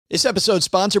This episode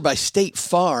sponsored by State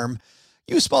Farm.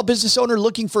 You a small business owner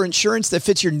looking for insurance that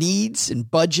fits your needs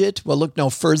and budget? Well, look no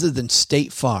further than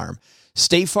State Farm.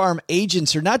 State Farm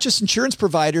agents are not just insurance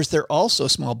providers, they're also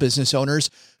small business owners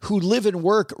who live and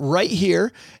work right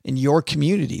here in your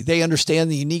community. They understand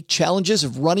the unique challenges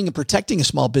of running and protecting a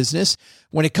small business.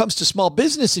 When it comes to small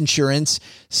business insurance,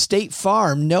 State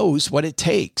Farm knows what it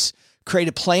takes. Create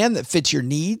a plan that fits your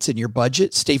needs and your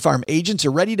budget. State Farm agents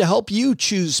are ready to help you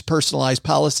choose personalized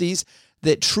policies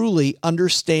that truly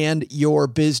understand your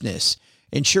business.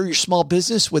 Insure your small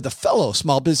business with a fellow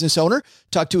small business owner.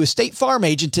 Talk to a State Farm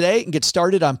agent today and get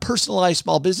started on personalized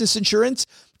small business insurance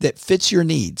that fits your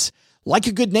needs. Like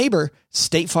a good neighbor,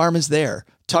 State Farm is there.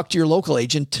 Talk to your local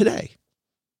agent today.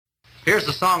 Here's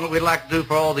the song that we'd like to do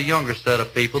for all the younger set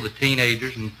of people, the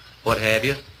teenagers and what have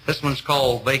you. This one's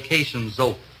called Vacation's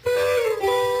Over.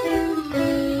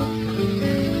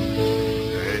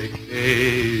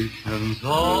 Vacation's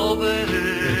over.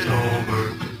 It's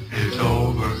over. It's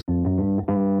over.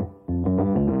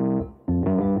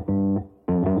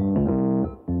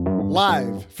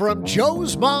 Live from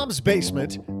Joe's mom's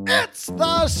basement, it's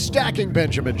the Stacking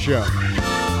Benjamin Show.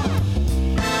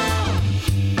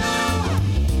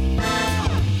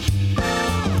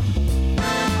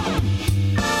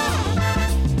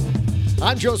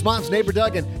 I'm Joe's mom's neighbor,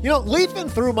 Doug, and, leafing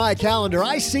through my calendar,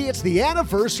 I see it's the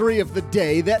anniversary of the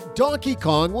day that Donkey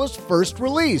Kong was first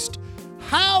released.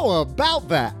 How about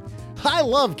that? I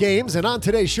love games, and on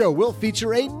today's show, we'll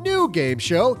feature a new game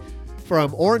show.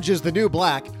 From Orange is the New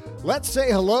Black, let's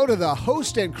say hello to the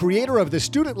host and creator of the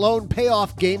student loan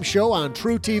payoff game show on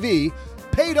True TV,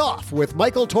 Paid Off with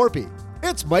Michael Torpey.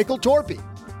 It's Michael Torpey.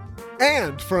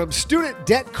 And from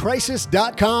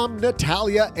StudentDebtCrisis.com,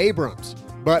 Natalia Abrams.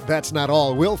 But that's not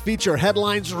all. We'll feature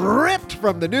headlines ripped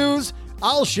from the news.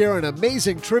 I'll share an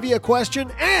amazing trivia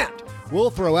question, and we'll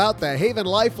throw out the Haven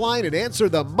Lifeline and answer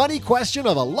the money question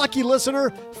of a lucky listener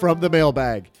from the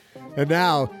mailbag. And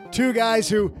now, two guys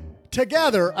who,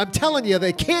 together, I'm telling you,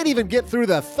 they can't even get through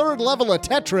the third level of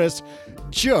Tetris.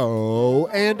 Joe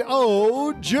and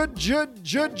O-G.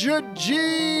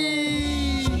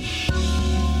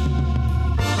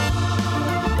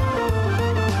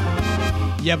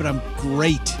 Yeah, but I'm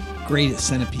great at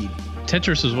Centipede.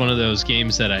 Tetris was one of those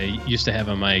games that I used to have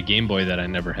on my Game Boy that I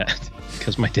never had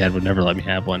because my dad would never let me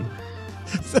have one.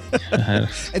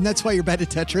 And that's why you're bad at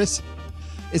Tetris?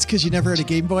 It's because you never had a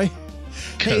Game Boy?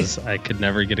 Because I could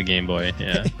never get a Game Boy,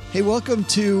 yeah. Hey, welcome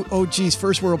to OG's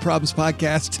First World Problems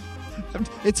podcast.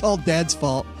 It's all Dad's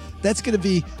fault. That's going to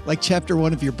be like chapter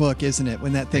 1 of your book, isn't it,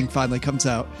 when that thing finally comes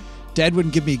out? Dad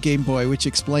wouldn't give me a Game Boy, which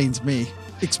explains me.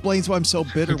 Explains why I'm so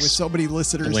bitter with so many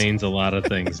listeners. Explains a lot of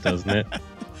things, doesn't it?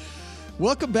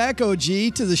 Welcome back, OG,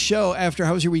 to the show after.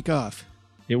 How was your week off?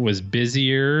 It was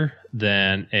busier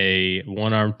than a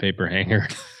one-armed paper hanger.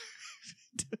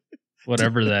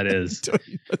 Whatever that is. I don't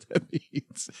know what that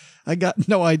means. I got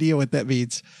no idea what that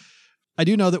means. I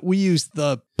do know that we use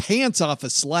the pants off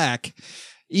of Slack.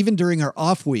 Even during our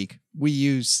off week, we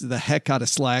use the heck out of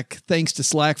Slack. Thanks to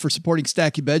Slack for supporting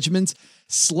Stacky Benjamins.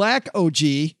 Slack, OG,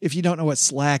 if you don't know what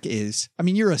Slack is, I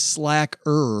mean, you're a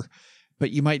Slacker,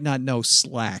 but you might not know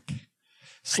Slack.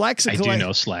 I do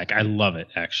know Slack. I love it,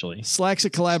 actually. Slack's a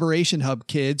collaboration hub,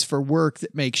 kids, for work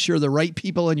that makes sure the right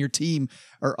people on your team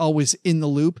are always in the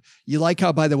loop. You like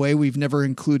how, by the way, we've never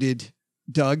included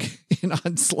Doug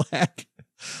on Slack.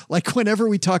 Like whenever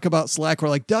we talk about Slack, we're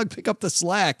like, Doug, pick up the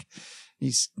Slack.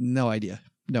 He's no idea.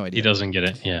 No idea. He doesn't get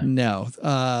it. Yeah. No.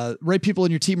 Right people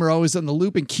in your team are always on the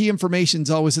loop, and key information is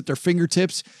always at their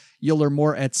fingertips. You'll learn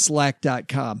more at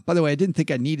slack.com. By the way, I didn't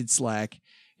think I needed Slack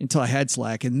until I had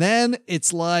Slack. And then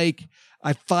it's like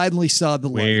I finally saw the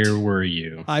light. Where were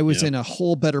you? I was in a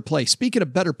whole better place. Speaking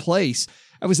of better place,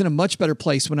 I was in a much better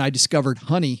place when I discovered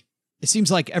Honey. It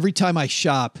seems like every time I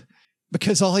shop,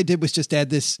 because all I did was just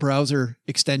add this browser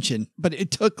extension, but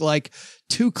it took like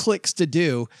 2 clicks to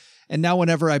do. And now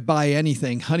whenever I buy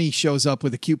anything, Honey shows up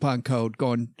with a coupon code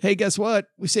going, hey, guess what?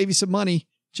 We save you some money.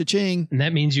 Cha-ching. And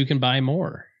that means you can buy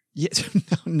more. Yes.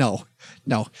 No.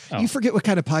 Oh. You forget what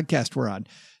kind of podcast we're on.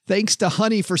 Thanks to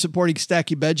Honey for supporting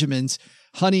Stacky Benjamins.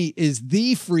 Honey is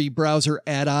the free browser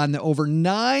add-on that over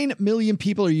 9 million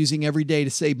people are using every day to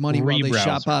save money while they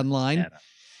shop online. Add-on.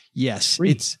 Yes,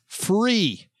 it's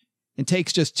free and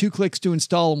takes just 2 clicks to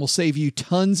install and will save you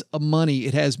tons of money.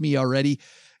 It has me already.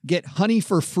 Get Honey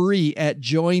for free at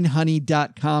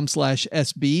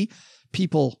joinhoney.com/SB.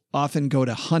 People often go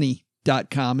to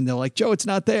honey.com and they're like, Joe, it's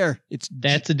not there.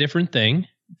 That's a different thing.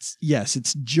 It's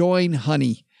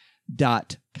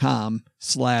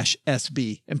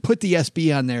joinhoney.com/SB and put the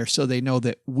SB on there so they know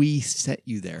that we sent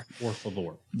you there. Por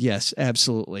favor. Yes,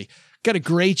 absolutely. Got a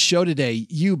great show today.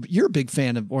 You're a big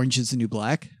fan of Orange is the New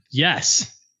Black.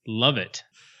 Yes. Love it.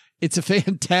 It's a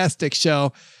fantastic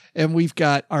show. And we've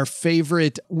got our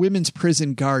favorite women's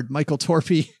prison guard, Michael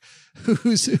Torpey,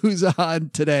 who's on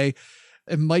today.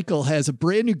 And Michael has a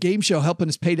brand new game show helping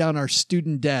us pay down our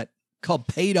student debt called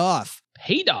Paid Off.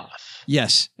 Paid Off.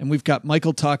 Yes. And we've got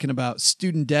Michael talking about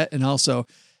student debt and also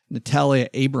Natalia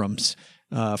Abrams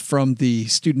from the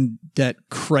Student Debt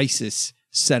Crisis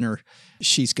Center.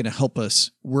 She's going to help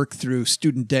us work through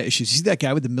student debt issues. You see that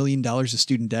guy with $1 million of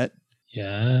student debt?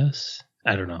 Yes.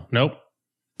 I don't know. Nope.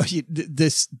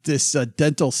 This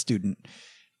dental student.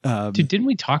 Dude, didn't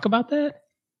we talk about that?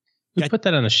 We put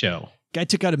that on the show. Guy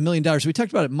took out $1 million. We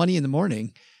talked about it Money in the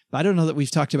Morning, but I don't know that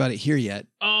we've talked about it here yet.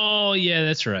 Oh, yeah,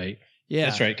 that's right. Yeah.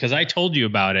 That's right. Because I told you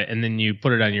about it, and then you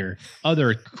put it on your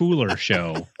other cooler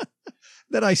show.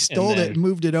 Then I stole it and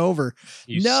moved it over.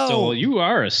 You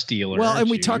are a stealer. Well, and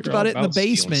we talked about it in the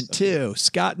basement too.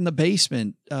 Scott in the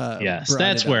basement. Yes,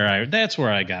 that's where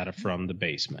I got it from, the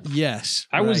basement. Yes.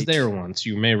 I was there once,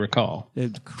 you may recall.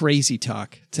 Crazy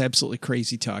talk. It's absolutely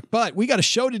crazy talk. But we got a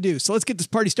show to do, so let's get this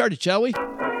party started, shall we?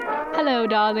 Hello,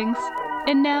 darlings.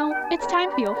 And now it's time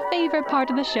for your favorite part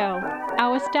of the show,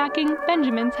 our Stacking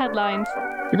Benjamin's headlines.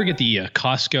 You ever get the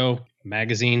Costco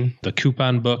magazine, the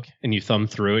coupon book, and you thumb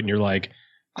through it and you're like,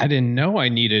 I didn't know I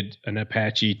needed an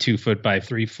Apache 2-foot by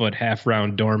 3-foot half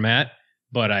round doormat,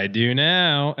 but I do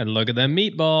now. And look at them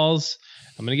meatballs.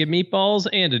 I'm going to get meatballs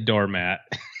and a doormat.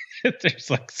 There's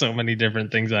like so many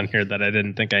different things on here that I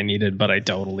didn't think I needed, but I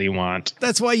totally want.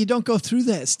 That's why you don't go through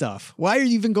that stuff. Why are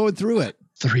you even going through it?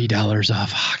 $3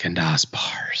 off Haagen-Dazs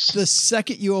bars. The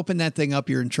second you open that thing up,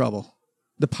 you're in trouble.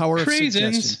 The power of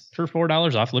suggestion. For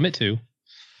 $4 off, limit 2.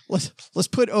 Let's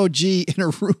put OG in a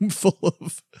room full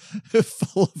of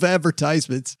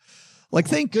advertisements. Like,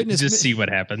 thank goodness. Just see what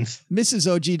happens.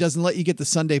 Mrs. OG doesn't let you get the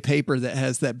Sunday paper that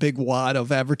has that big wad of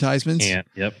advertisements.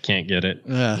 Can't get it.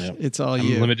 It's all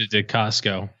you. I'm limited to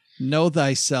Costco. Know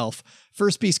thyself.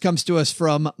 First piece comes to us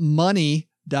from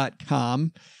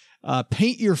money.com.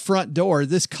 Paint your front door.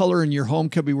 This color in your home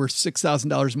could be worth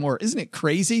 $6,000 more. Isn't it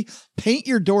crazy? Paint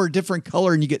your door a different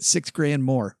color and you get $6,000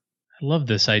 more. I love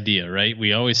this idea, right?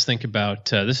 We always think about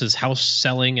this is house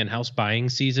selling and house buying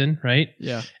season, right?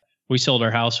 Yeah. We sold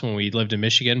our house when we lived in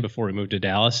Michigan before we moved to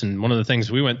Dallas. And one of the things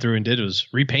we went through and did was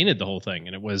repainted the whole thing.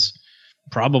 And it was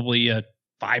probably a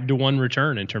 5-to-1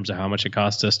 return in terms of how much it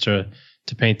cost us to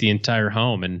paint the entire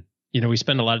home. And, we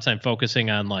spend a lot of time focusing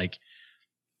on like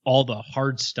all the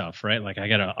hard stuff, right? Like I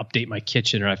got to update my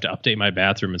kitchen or I have to update my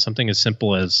bathroom. And something as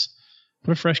simple as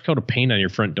put a fresh coat of paint on your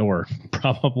front door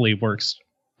probably works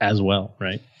as well,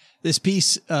 right? This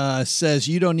piece says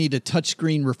you don't need a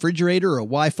touchscreen refrigerator or a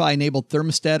Wi-Fi enabled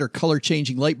thermostat or color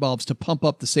changing light bulbs to pump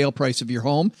up the sale price of your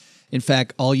home. In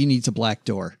fact, all you need is a black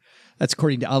door. That's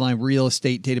according to online real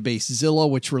estate database Zillow,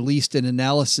 which released an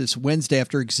analysis Wednesday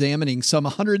after examining some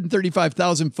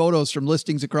 135,000 photos from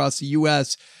listings across the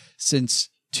U.S. since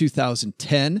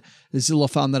 2010. Zillow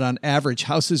found that on average,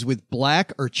 houses with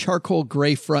black or charcoal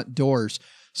gray front doors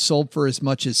sold for as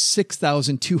much as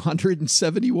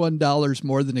 $6,271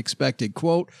 more than expected.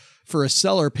 Quote, for a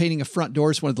seller, painting a front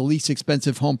door is one of the least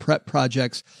expensive home prep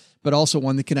projects, but also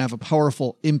one that can have a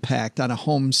powerful impact on a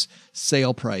home's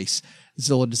sale price.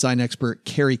 Zillow design expert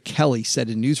Carrie Kelly said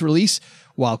in a news release,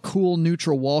 while cool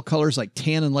neutral wall colors like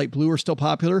tan and light blue are still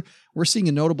popular, we're seeing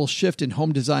a notable shift in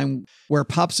home design where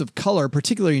pops of color,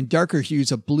 particularly in darker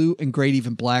hues of blue and gray,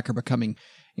 even black, are becoming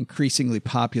increasingly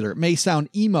popular. It may sound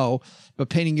emo, but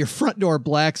painting your front door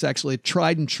black is actually a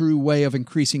tried and true way of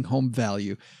increasing home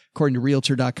value. According to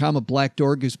Realtor.com, a black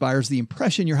door gives buyers the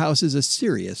impression your house is a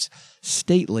serious,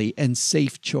 stately, and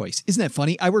safe choice. Isn't that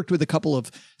funny? I worked with a couple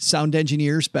of sound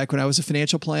engineers back when I was a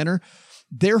financial planner.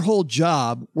 Their whole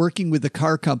job working with the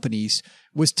car companies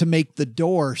was to make the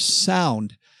door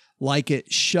sound like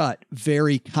it shut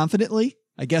very confidently,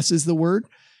 I guess is the word.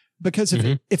 Because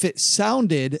if it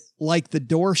sounded like the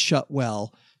door shut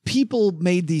well, people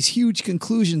made these huge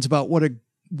conclusions about what a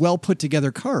well put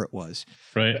together car it was.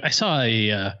 Right. I saw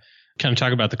a kind of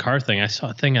talk about the car thing. I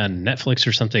saw a thing on Netflix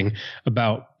or something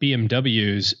about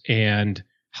BMWs and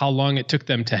how long it took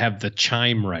them to have the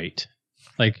chime right.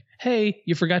 Like, hey,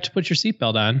 you forgot to put your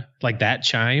seatbelt on, like that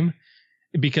chime,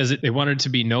 because they wanted it to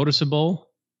be noticeable,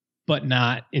 but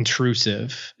not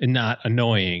intrusive and not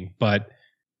annoying. But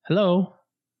hello,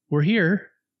 we're here.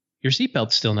 Your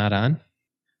seatbelt's still not on.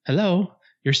 Hello,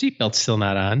 your seatbelt's still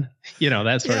not on.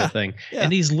 That sort of thing. Yeah.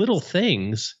 And these little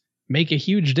things make a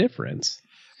huge difference.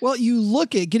 Well, you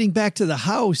look at getting back to the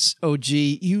house, OG,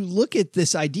 you look at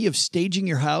this idea of staging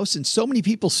your house, and so many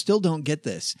people still don't get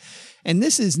this. And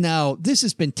this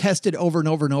has been tested over and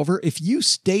over and over. If you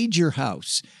stage your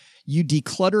house, you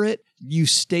declutter it, you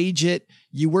stage it,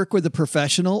 you work with a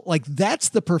professional, like that's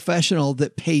the professional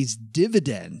that pays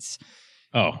dividends.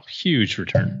 Oh, huge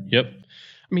return. Yep.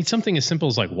 I mean, something as simple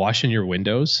as like washing your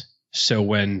windows. So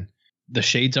when the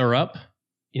shades are up,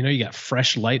 you got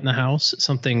fresh light in the house.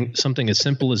 Something as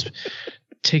simple as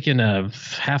taking a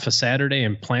half a Saturday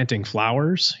and planting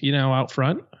flowers, out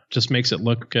front, just makes it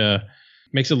look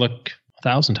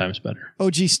 1,000 times better.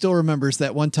 OG still remembers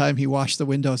that one time he washed the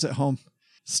windows at home.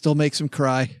 Still makes him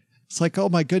cry. It's like, oh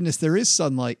my goodness, there is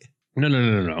sunlight.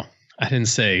 No. I didn't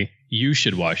say you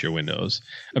should wash your windows.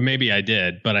 Or maybe I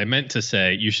did, but I meant to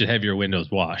say you should have your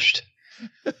windows washed.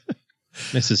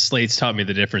 Mrs. Slates taught me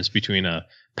the difference between a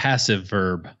passive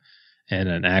verb and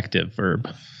an active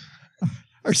verb.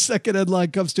 Our second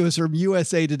headline comes to us from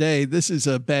USA Today. This is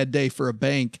a bad day for a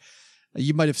bank.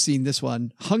 You might have seen this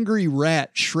one. Hungry rat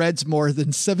shreds more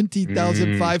than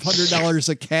 $17,500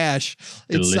 of cash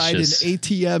inside an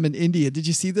ATM in India. Did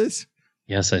you see this?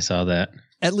 Yes, I saw that.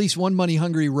 At least one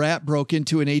money-hungry rat broke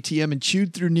into an ATM and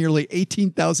chewed through nearly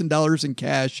 $18,000 in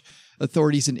cash.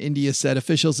 Authorities in India said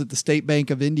officials at the State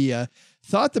Bank of India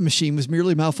thought the machine was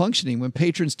merely malfunctioning when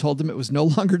patrons told them it was no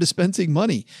longer dispensing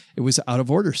money. It was out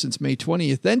of order since May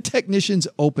 20th. Then technicians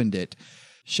opened it.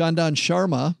 Chandan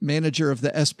Sharma, manager of the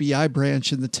SBI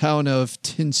branch in the town of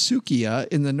Tinsukia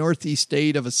in the northeast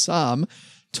state of Assam,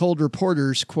 told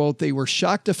reporters, quote, they were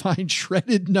shocked to find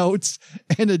shredded notes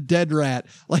and a dead rat.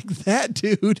 Like that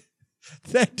dude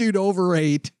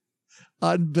overate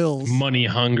on bills. Money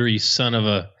hungry son of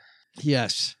a...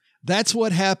 Yes. That's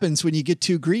what happens when you get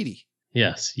too greedy.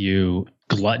 Yes. You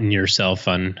glutton yourself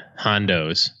on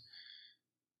hondos.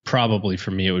 Probably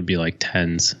for me, it would be like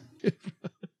tens.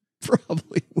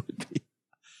 Probably would be.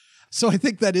 So I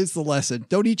think that is the lesson.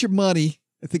 Don't eat your money.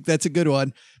 I think that's a good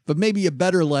one. But maybe a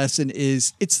better lesson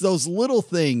is it's those little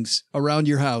things around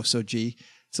your house, OG.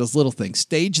 It's those little things.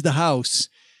 Stage the house.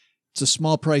 It's a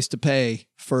small price to pay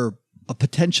for a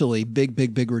potentially big,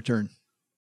 big, big return.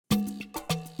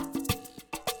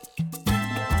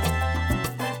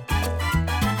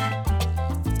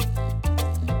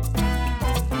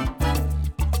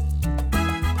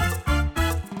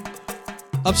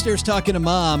 Upstairs Talking to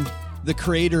Mom, the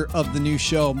creator of the new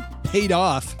show, Paid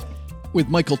Off with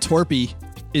Michael Torpey,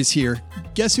 is here.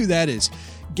 Guess who that is?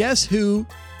 Guess who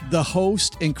the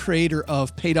host and creator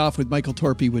of Paid Off with Michael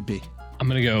Torpey would be? I'm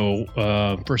going to go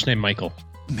first name Michael.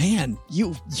 Man,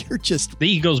 you're just...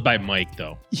 He goes by Mike,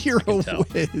 though. You're a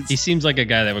whiz. He seems like a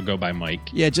guy that would go by Mike.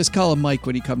 Yeah, just call him Mike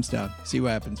when he comes down. See what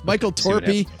happens. Michael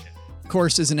Torpey, of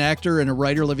course, is an actor and a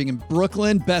writer living in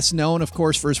Brooklyn. Best known, of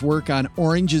course, for his work on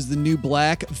Orange is the New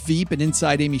Black, Veep, and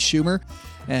Inside Amy Schumer.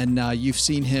 And you've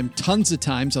seen him tons of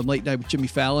times on Late Night with Jimmy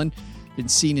Fallon. Been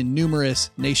seen in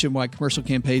numerous nationwide commercial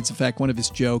campaigns. In fact, one of his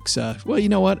jokes, well, you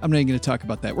know what? I'm not even going to talk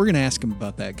about that. We're going to ask him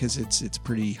about that because it's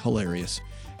pretty hilarious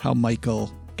how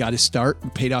Michael got his start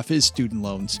and paid off his student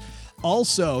loans.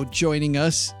 Also joining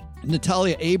us,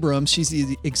 Natalia Abrams. She's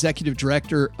the executive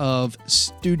director of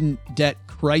Student Debt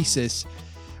Crisis,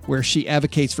 where she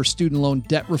advocates for student loan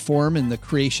debt reform and the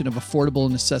creation of affordable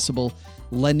and accessible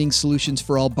lending solutions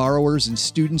for all borrowers and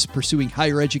students pursuing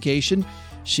higher education.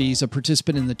 She's a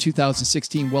participant in the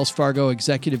 2016 Wells Fargo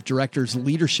Executive Directors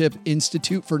Leadership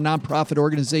Institute for Nonprofit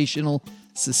Organizational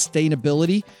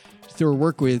Sustainability. Through her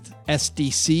work with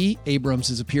SDC, Abrams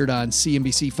has appeared on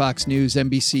CNBC, Fox News,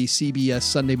 NBC, CBS,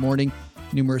 Sunday Morning,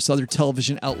 numerous other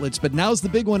television outlets. But now's the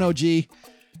big one, OG,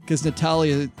 because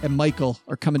Natalia and Michael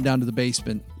are coming down to the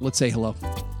basement. Let's say hello.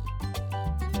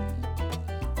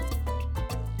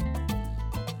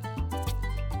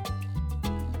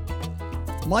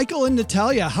 Michael and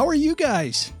Natalia, how are you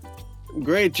guys?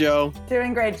 Great, Joe.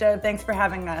 Doing great, Joe. Thanks for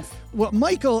having us. Well,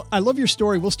 Michael, I love your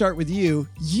story. We'll start with you.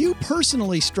 You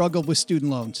personally struggled with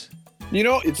student loans. You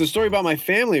know, it's a story about my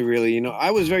family, really. You know,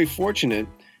 I was very fortunate.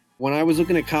 When I was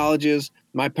looking at colleges,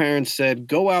 my parents said,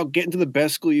 go out, get into the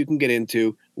best school you can get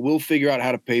into. We'll figure out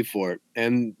how to pay for it.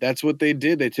 And that's what they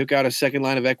did. They took out a second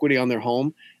line of equity on their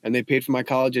home, and they paid for my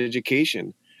college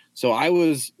education. So I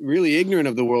was really ignorant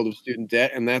of the world of student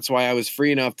debt, and that's why I was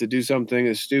free enough to do something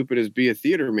as stupid as be a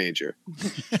theater major.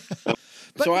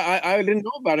 So I didn't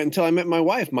know about it until I met my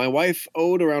wife. My wife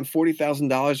owed around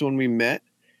 $40,000 when we met.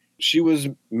 She was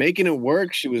making it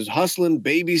work. She was hustling,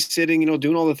 babysitting, you know,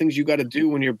 doing all the things you got to do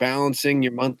when you're balancing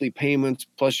your monthly payments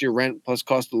plus your rent plus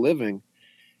cost of living.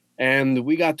 And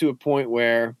we got to a point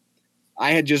where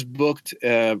I had just booked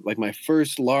like my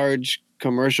first large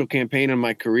commercial campaign in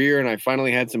my career, and I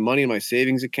finally had some money in my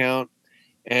savings account.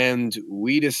 And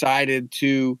we decided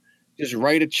to just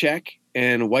write a check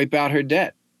and wipe out her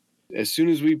debt. As soon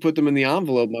as we put them in the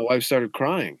envelope, my wife started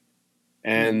crying.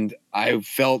 And I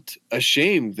felt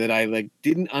ashamed that I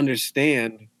didn't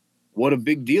understand what a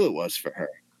big deal it was for her.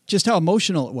 Just how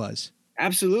emotional it was.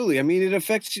 Absolutely. I mean,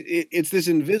 it's this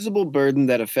invisible burden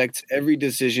that affects every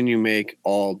decision you make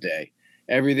all day.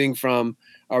 Everything from,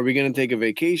 are we going to take a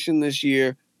vacation this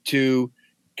year, to,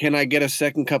 can I get a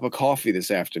second cup of coffee this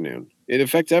afternoon? It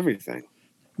affects everything.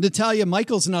 Natalia,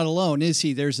 Michael's not alone, is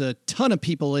he? There's a ton of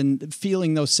people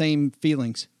feeling those same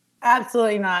feelings.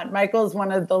 Absolutely not. Michael's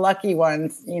one of the lucky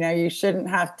ones. You shouldn't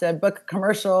have to book a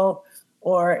commercial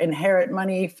or inherit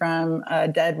money from a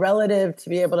dead relative to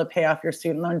be able to pay off your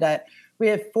student loan debt. We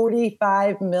have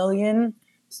 45 million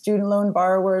student loan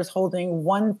borrowers holding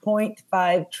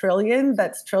 1.5 trillion,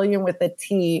 that's trillion with a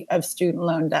T, of student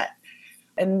loan debt.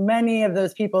 And many of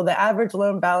those people, the average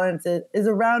loan balance is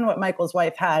around what Michael's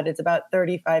wife had. It's about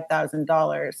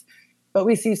 $35,000. But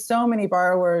we see so many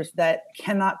borrowers that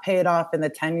cannot pay it off in the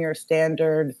 10-year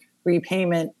standard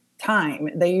repayment time.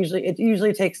 It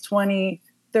usually takes 20,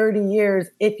 30 years,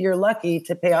 if you're lucky,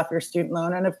 to pay off your student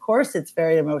loan. And of course, it's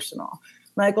very emotional.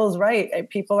 Michael's right.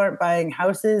 People aren't buying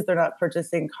houses. They're not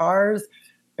purchasing cars.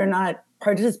 They're not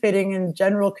participating in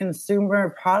general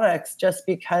consumer products just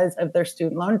because of their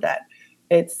student loan debt.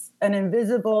 It's an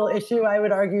invisible issue. I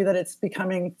would argue that it's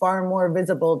becoming far more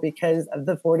visible because of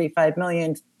the 45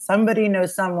 million. Somebody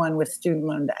knows someone with student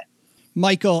loan debt.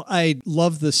 Michael, I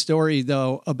love the story,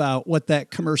 though, about what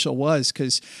that commercial was,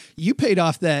 because you paid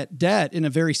off that debt in a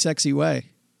very sexy way.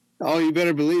 Oh, you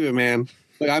better believe it, man.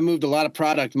 Look, I moved a lot of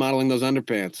product modeling those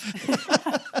underpants.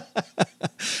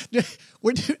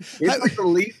 It's like the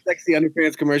least sexy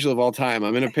underpants commercial of all time.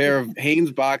 I'm in a pair of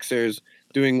Hanes boxers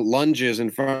doing lunges in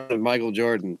front of Michael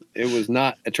Jordan. It was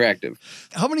not attractive.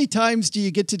 How many times do you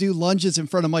get to do lunges in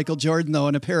front of Michael Jordan, though,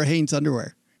 in a pair of Hanes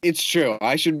underwear? It's true.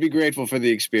 I should be grateful for the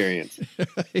experience.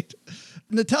 Right.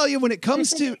 Natalia, when it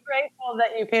comes to... Be grateful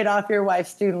that you paid off your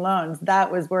wife's student loans.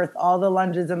 That was worth all the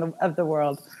lunges of the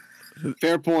world.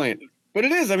 Fair point. But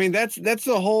it is. I mean, that's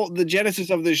the genesis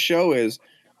of this show is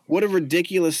what a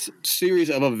ridiculous series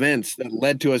of events that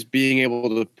led to us being able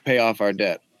to pay off our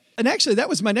debt. And actually, that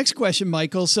was my next question,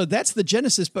 Michael. So that's the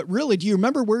genesis. But really, do you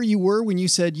remember where you were when you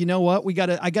said, you know what,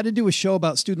 I got to do a show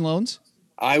about student loans?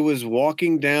 I was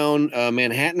walking down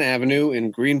Manhattan Avenue in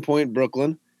Greenpoint,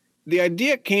 Brooklyn. The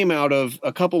idea came out of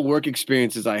a couple work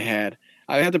experiences I had.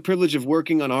 I had the privilege of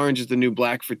working on Orange is the New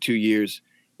Black for 2 years.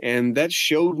 And that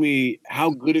showed me how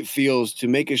good it feels to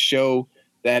make a show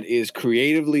that is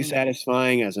creatively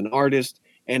satisfying as an artist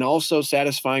and also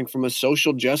satisfying from a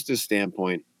social justice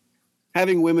standpoint.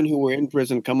 Having women who were in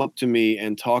prison come up to me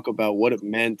and talk about what it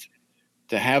meant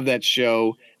to have that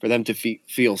show, for them to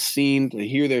feel seen, to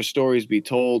hear their stories be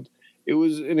told, it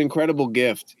was an incredible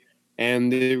gift.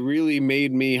 And it really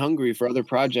made me hungry for other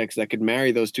projects that could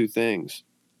marry those two things.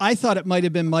 I thought it might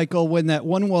have been, Michael, when that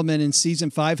one woman in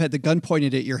season 5 had the gun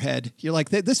pointed at your head. You're like,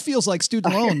 this feels like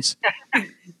student loans.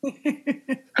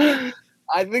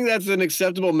 I think that's an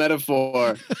acceptable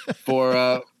metaphor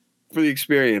for the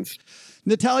experience.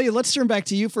 Natalia, let's turn back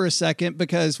to you for a second,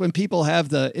 because when people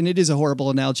have and it is a horrible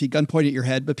analogy, gun pointed at your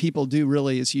head, but people do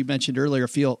really, as you mentioned earlier,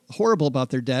 feel horrible about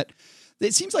their debt.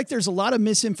 It seems like there's a lot of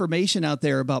misinformation out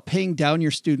there about paying down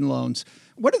your student loans.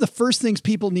 What are the first things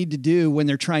people need to do when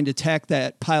they're trying to attack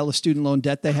that pile of student loan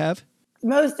debt they have?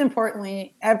 Most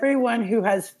importantly, everyone who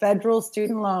has federal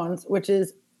student loans, which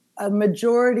is a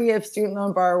majority of student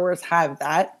loan borrowers have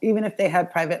that, even if they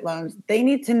have private loans, they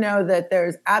need to know that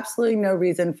there's absolutely no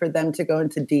reason for them to go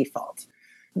into default.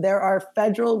 There are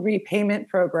federal repayment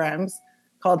programs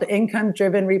called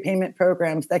income-driven repayment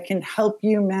programs that can help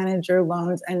you manage your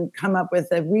loans and come up with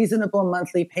a reasonable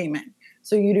monthly payment.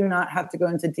 So you do not have to go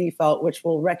into default, which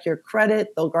will wreck your credit,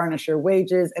 they'll garnish your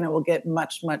wages, and it will get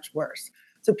much, much worse.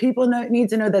 So people need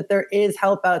to know that there is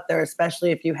help out there,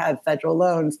 especially if you have federal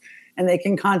loans, and they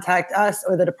can contact us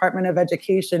or the Department of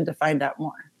Education to find out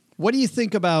more. What do you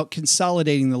think about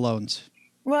consolidating the loans?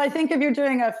 Well, I think if you're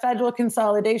doing a federal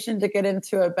consolidation to get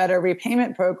into a better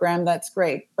repayment program, that's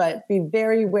great. But be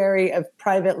very wary of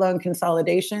private loan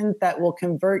consolidation that will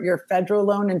convert your federal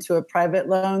loan into a private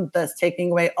loan, thus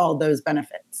taking away all those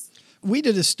benefits. We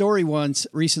did a story once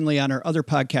recently on our other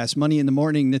podcast, Money in the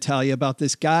Morning, Natalia, about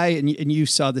this guy, and you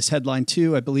saw this headline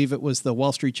too. I believe it was the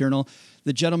Wall Street Journal,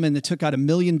 the gentleman that took out $1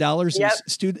 million.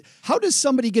 Yep. How does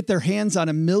somebody get their hands on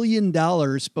 $1 million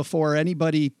before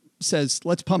anybody says,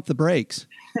 let's pump the brakes?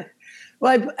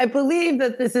 Well, I believe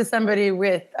that this is somebody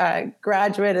with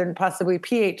graduate and possibly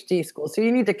PhD school. So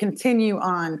you need to continue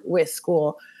on with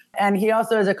school. And he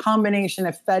also has a combination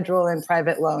of federal and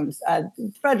private loans.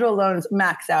 Federal loans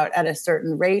max out at a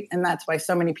certain rate, and that's why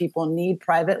so many people need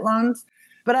private loans.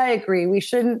 But I agree, you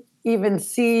shouldn't even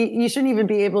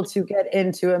be able to get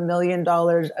into $1 million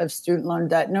of student loan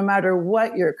debt, no matter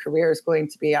what your career is going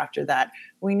to be after that.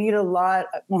 We need a lot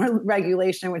more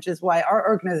regulation, which is why our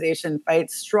organization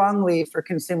fights strongly for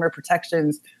consumer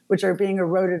protections, which are being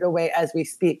eroded away as we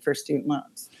speak for student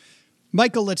loans.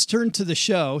 Michael, let's turn to the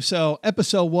show. So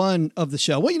episode 1 of the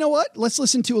show. Well, you know what? Let's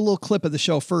listen to a little clip of the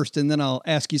show first, and then I'll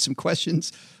ask you some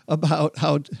questions about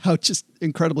how just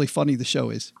incredibly funny the show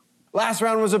is. Last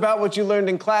round was about what you learned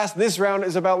in class. This round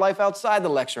is about life outside the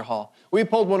lecture hall. We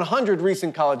polled 100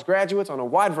 recent college graduates on a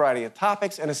wide variety of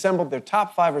topics and assembled their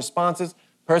top 5 responses.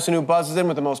 Person who buzzes in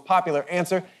with the most popular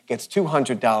answer gets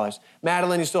 $200.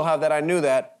 Madeline, you still have that? I knew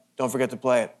that. Don't forget to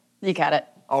play it. You got it.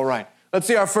 All right. Let's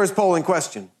see our first polling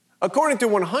question. According to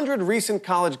 100 recent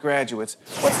college graduates,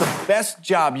 what's the best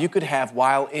job you could have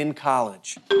while in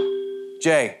college?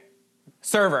 Jay.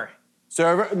 Server.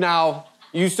 Server? Now,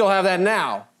 you still have that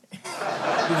now.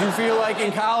 Did you feel like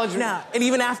in college? No, and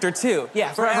even after, too.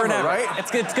 Yeah, forever and ever. Right? It's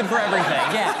good for everything,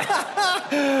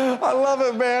 yeah. I love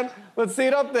it, man. Let's see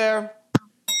it up there.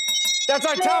 That's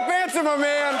our top answer, my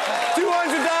man.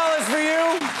 $200 for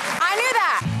you. I knew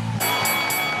that.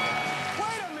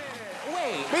 Wait a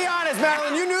minute. Wait. Be honest,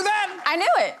 Madeline. You knew that? I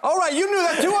knew it. All right, you knew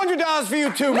that. $200 for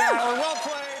you, too, Madeline. Well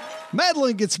played.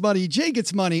 Madeline gets money. Jay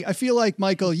gets money. I feel like,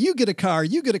 Michael, you get a car,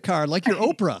 like you're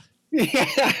Oprah. Yeah,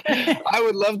 I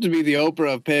would love to be the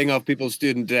Oprah of paying off people's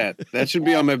student debt. That should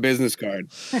be on my business card.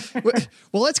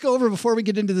 Well, let's go over before we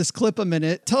get into this clip a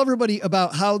minute. Tell everybody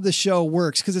about how the show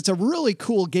works, because it's a really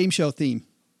cool game show theme.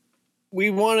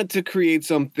 We wanted to create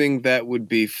something that would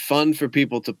be fun for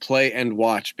people to play and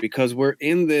watch, because we're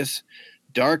in this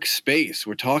dark space.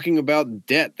 We're talking about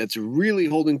debt that's really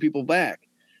holding people back.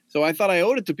 So I thought I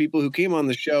owed it to people who came on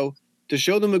the show to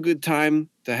show them a good time,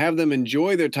 to have them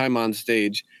enjoy their time on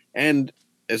stage, and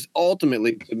as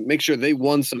ultimately to make sure they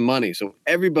won some money. So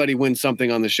everybody wins something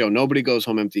on the show. Nobody goes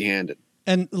home empty-handed.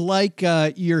 And like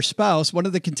your spouse, one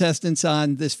of the contestants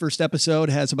on this first episode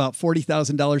has about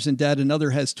 $40,000 in debt.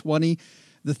 Another has 20.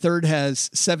 The third has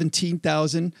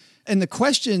 17,000. And the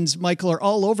questions, Michael, are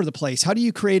all over the place. How do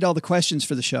you create all the questions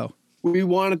for the show? We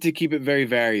wanted to keep it very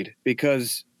varied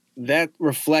because that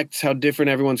reflects how different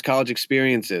everyone's college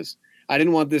experience is. I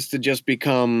didn't want this to just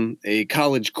become a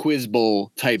college quiz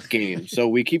bowl type game. So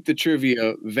we keep the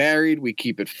trivia varied, we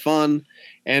keep it fun,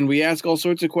 and we ask all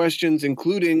sorts of questions,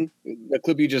 including the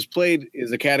clip you just played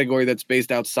is a category that's based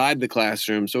outside the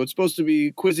classroom. So it's supposed to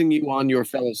be quizzing you on your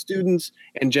fellow students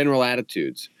and general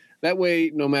attitudes. That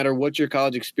way, no matter what your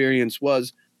college experience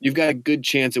was, you've got a good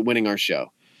chance at winning our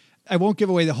show. I won't give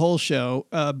away the whole show,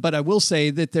 but I will say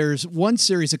that there's one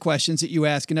series of questions that you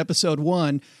ask in episode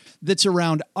 1 that's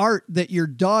around art that your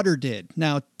daughter did.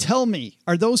 Now, tell me,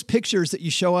 are those pictures that you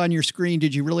show on your screen,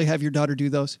 did you really have your daughter do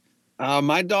those?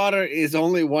 My daughter is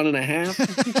only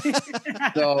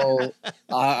 1.5. So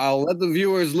I'll let the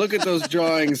viewers look at those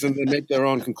drawings and then make their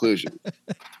own conclusion.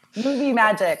 Movie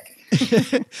magic.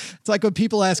 It's like when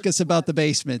people ask us about the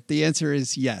basement. The answer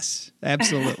is yes,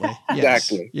 absolutely. Yes.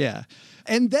 Exactly. Yeah.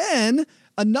 And then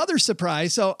another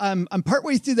surprise. So I'm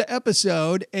partway through the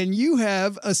episode and you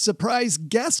have a surprise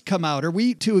guest come out. Are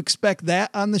we to expect that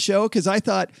on the show? Because I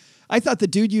thought the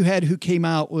dude you had who came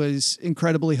out was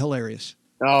incredibly hilarious.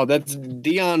 Oh, that's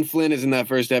Dion Flynn is in that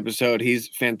first episode. He's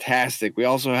fantastic. We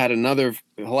also had another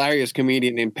hilarious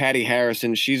comedian named Patty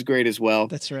Harrison. She's great as well.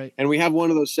 That's right. And we have one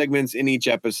of those segments in each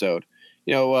episode.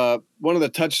 You know, one of the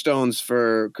touchstones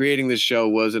for creating this show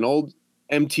was an old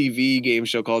MTV game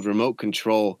show called Remote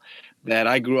Control that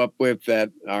I grew up with, that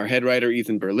our head writer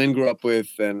Ethan Berlin grew up with,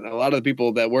 and a lot of the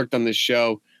people that worked on this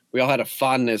show, we all had a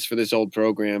fondness for this old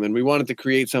program, and we wanted to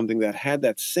create something that had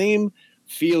that same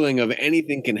feeling of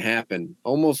anything can happen,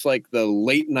 almost like the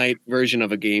late night version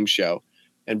of a game show.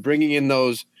 And bringing in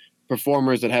those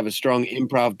performers that have a strong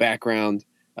improv background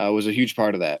was a huge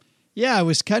part of that. Yeah, I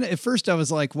was kind of, at first I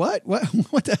was like, what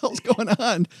the hell's going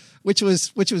on? Which was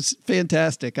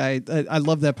fantastic. I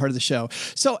love that part of the show.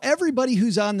 So everybody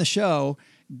who's on the show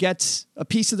gets a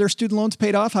piece of their student loans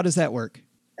paid off. How does that work?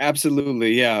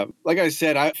 Absolutely. Yeah. Like I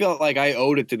said, I felt like I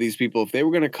owed it to these people. If they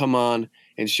were going to come on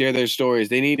and share their stories,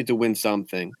 they needed to win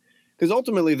something. Because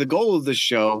ultimately the goal of the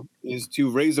show is to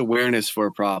raise awareness for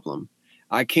a problem.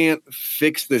 I can't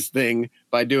fix this thing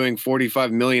by doing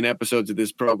 45 million episodes of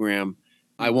this program.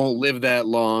 I won't live that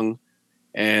long,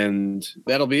 and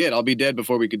that'll be it. I'll be dead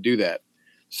before we could do that.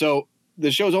 So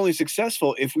the show's only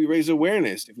successful if we raise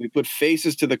awareness, if we put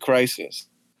faces to the crisis.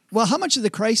 Well, how much of the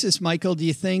crisis, Michael, do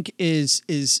you think is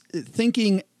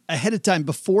thinking ahead of time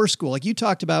before school? Like you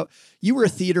talked about, you were a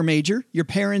theater major. Your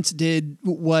parents did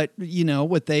what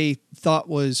they thought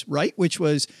was right, which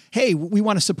was, hey, we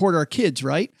want to support our kids,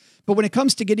 right? But when it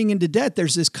comes to getting into debt,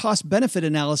 there's this cost benefit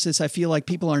analysis I feel like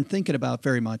people aren't thinking about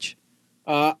very much.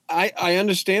 I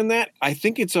understand that. I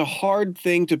think it's a hard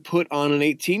thing to put on an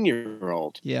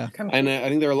 18-year-old. Yeah. And I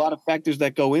think there are a lot of factors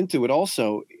that go into it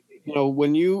also.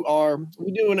 When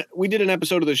we did an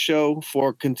episode of the show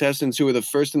for contestants who were the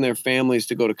first in their families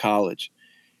to go to college.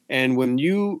 And when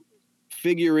you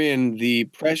figure in the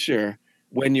pressure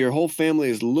when your whole family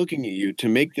is looking at you to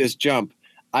make this jump,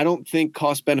 I don't think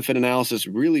cost benefit analysis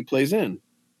really plays in.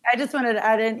 I just wanted to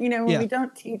add in, when we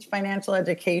don't teach financial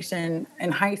education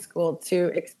in high school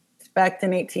to expect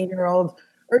an 18-year-old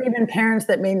or even parents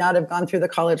that may not have gone through the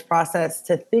college process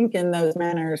to think in those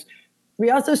manners. We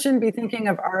also shouldn't be thinking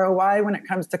of ROI when it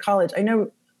comes to college. I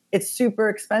know it's super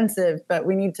expensive, but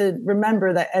we need to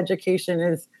remember that education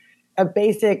is a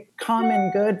basic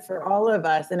common good for all of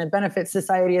us, and it benefits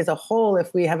society as a whole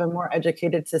if we have a more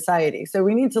educated society. So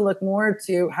we need to look more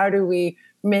to how do we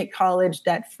make college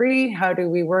debt-free? How do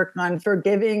we work on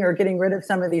forgiving or getting rid of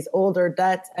some of these older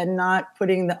debts and not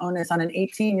putting the onus on an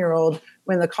 18-year-old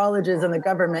when the colleges and the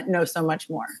government know so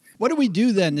much more? What do we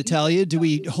do then, Natalia? Do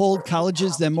we hold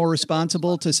colleges then more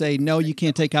responsible to say, no, you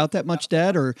can't take out that much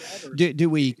debt? Or do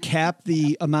we cap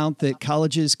the amount that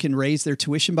colleges can raise their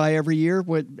tuition by every year?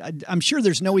 I'm sure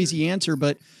there's no easy answer,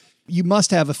 but you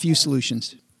must have a few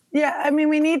solutions. Yeah,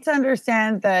 we need to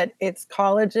understand that it's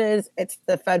colleges, it's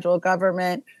the federal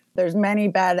government. There's many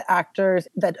bad actors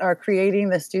that are creating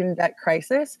the student debt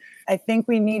crisis. I think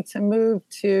we need to move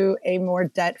to a more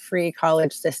debt-free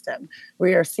college system.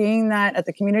 We are seeing that at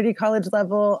the community college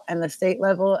level and the state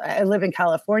level. I live in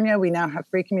California. We now have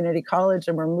free community college,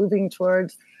 and we're moving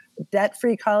towards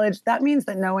debt-free college. That means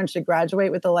that no one should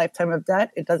graduate with a lifetime of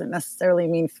debt. It doesn't necessarily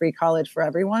mean free college for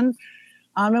everyone.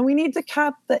 And we need to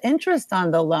cap the interest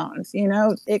on the loans.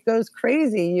 It goes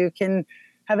crazy. You can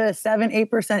have a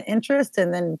 7-8% interest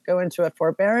and then go into a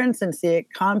forbearance and see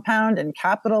it compound and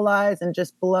capitalize and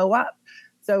just blow up.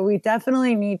 So we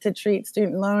definitely need to treat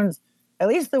student loans at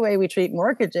least the way we treat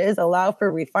mortgages, allow for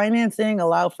refinancing,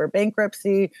 allow for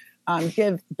bankruptcy,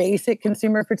 give basic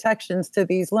consumer protections to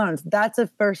these loans. That's a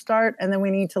first start. And then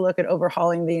we need to look at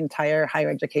overhauling the entire higher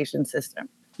education system.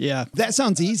 Yeah, that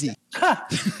sounds easy.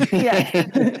 Yeah,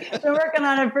 been working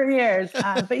on it for years.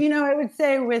 But, I would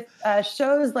say with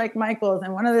shows like Michael's,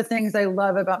 and one of the things I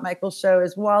love about Michael's show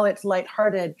is while it's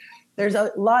lighthearted, there's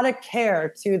a lot of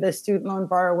care to the student loan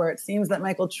borrower. It seems that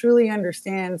Michael truly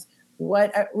understands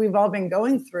what we've all been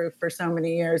going through for so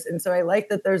many years. And so I like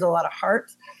that there's a lot of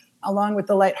heart along with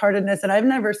the lightheartedness. And I've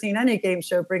never seen any game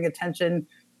show bring attention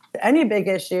to any big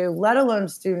issue, let alone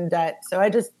student debt. So I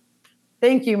just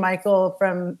thank you, Michael,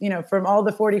 from all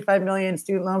the 45 million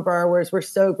student loan borrowers. We're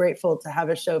so grateful to have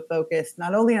a show focused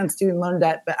not only on student loan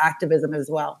debt, but activism as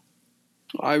well.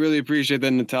 I really appreciate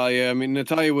that, Natalia.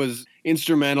 Natalia was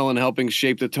instrumental in helping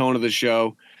shape the tone of the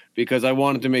show because I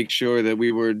wanted to make sure that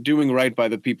we were doing right by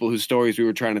the people whose stories we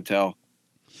were trying to tell.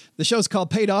 The show's called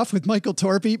Paid Off with Michael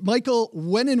Torpey. Michael,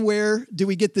 when and where do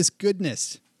we get this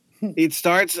goodness? It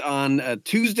starts on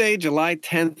Tuesday, July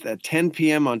 10th at 10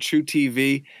 p.m. on True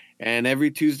TV. And every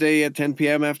Tuesday at 10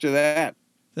 p.m. after that.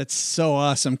 That's so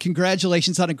awesome.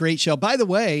 Congratulations on a great show. By the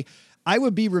way, I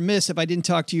would be remiss if I didn't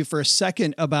talk to you for a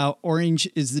second about Orange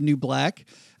is the New Black.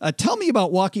 Tell me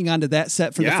about walking onto that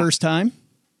set for the first time.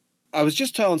 I was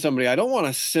just telling somebody, I don't want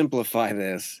to simplify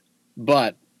this,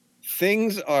 but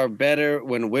things are better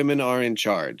when women are in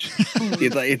charge.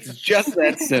 It's just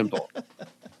that simple.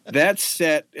 That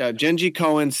set, Genji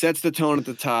Cohen sets the tone at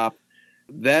the top.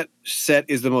 That set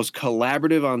is the most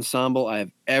collaborative ensemble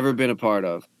I've ever been a part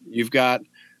of. You've got,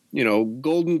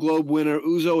 Golden Globe winner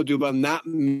Uzo Aduba not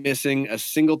missing a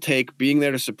single take, being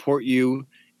there to support you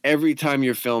every time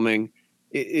you're filming.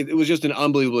 It was just an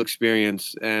unbelievable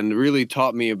experience and really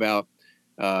taught me about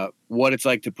what it's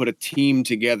like to put a team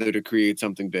together to create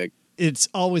something big. It's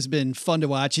always been fun to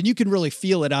watch, and you can really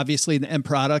feel it, obviously, in the end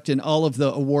product and all of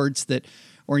the awards that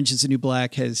Orange is the New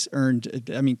Black has earned.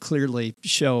 Clearly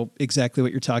show exactly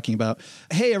what you're talking about.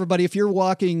 Hey, everybody, if you're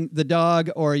walking the dog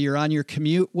or you're on your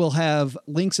commute, we'll have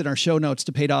links in our show notes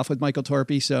to Paid Off with Michael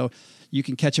Torpey, so you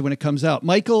can catch it when it comes out.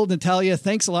 Michael, Natalia,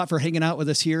 thanks a lot for hanging out with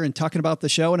us here and talking about the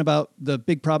show and about the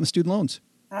big problem student loans.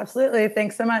 Absolutely.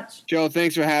 Thanks so much. Joe,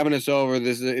 thanks for having us over.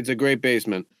 It's a great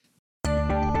basement.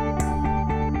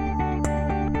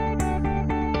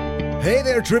 Hey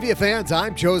there, trivia fans.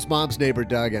 I'm Joe's mom's neighbor,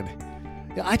 Duggan.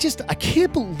 I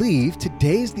can't believe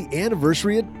today's the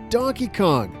anniversary of Donkey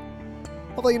Kong.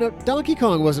 Although, Donkey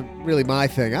Kong wasn't really my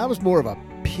thing. I was more of a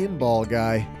pinball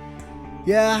guy.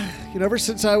 Yeah, ever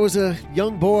since I was a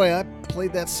young boy, I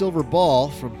played that silver ball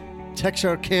from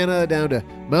Texarkana down to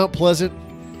Mount Pleasant.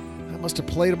 I must have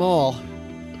played them all.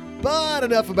 But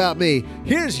enough about me.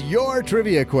 Here's your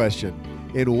trivia question.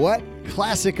 In what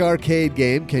classic arcade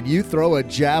game can you throw a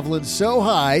javelin so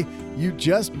high you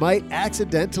just might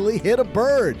accidentally hit a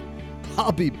bird?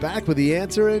 I'll be back with the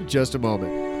answer in just a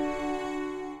moment.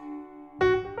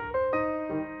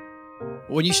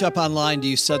 When you shop online, do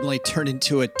you suddenly turn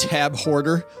into a tab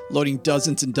hoarder, loading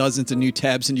dozens and dozens of new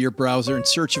tabs into your browser in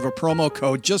search of a promo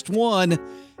code, just one,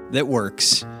 that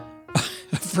works?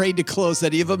 Afraid to close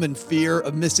any of them in fear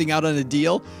of missing out on a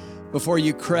deal? Before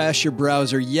you crash your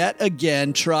browser yet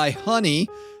again, try Honey.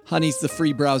 Honey's the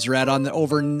free browser add-on that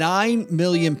over 9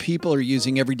 million people are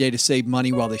using every day to save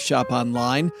money while they shop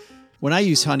online. When I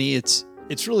use Honey, it's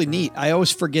really neat. I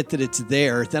always forget that it's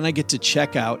there. Then I get to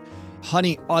checkout.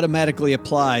 Honey automatically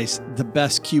applies the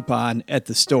best coupon at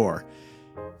the store.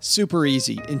 Super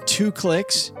easy. In 2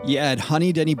 clicks, you add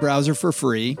Honey to any browser for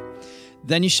free.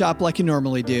 Then you shop like you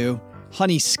normally do.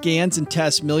 Honey scans and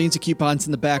tests millions of coupons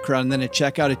in the background, and then at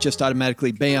checkout, it just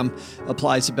automatically, bam,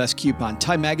 applies the best coupon.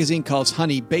 Time Magazine calls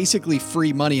Honey basically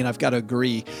free money, and I've got to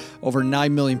agree. Over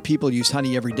 9 million people use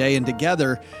Honey every day, and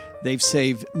together, they've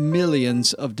saved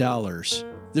millions of dollars.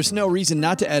 There's no reason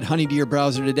not to add Honey to your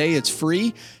browser today. It's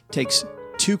free, takes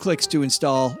 2 clicks to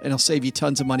install, and it'll save you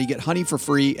tons of money. Get Honey for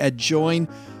free at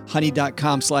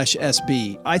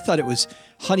joinhoney.com/SB. I thought it was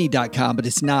honey.com, but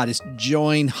it's not. It's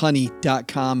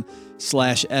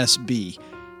joinhoney.com/SB.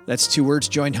 That's 2 words,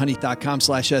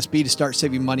 joinhoney.com/SB to start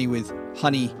saving money with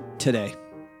Honey today.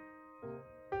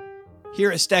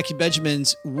 Here at Stacky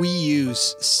Benjamins, we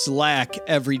use Slack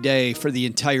every day for the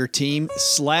entire team.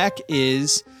 Slack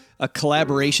is a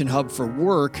collaboration hub for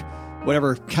work,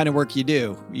 whatever kind of work you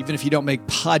do. Even if you don't make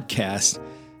podcasts,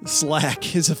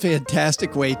 Slack is a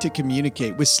fantastic way to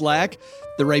communicate. With Slack,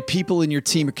 the right people in your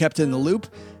team are kept in the loop,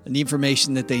 and the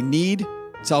information that they need,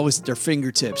 it's always at their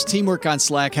fingertips. Teamwork on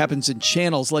Slack happens in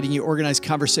channels, letting you organize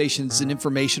conversations and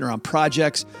information around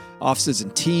projects, offices,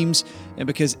 and teams. And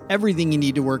because everything you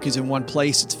need to work is in one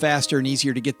place, it's faster and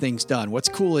easier to get things done. What's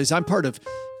cool is I'm part of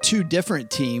 2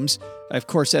 different teams. I, of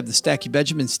course, have the Stacky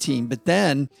Benjamins team, but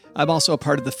then I'm also a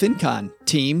part of the FinCon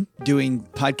team doing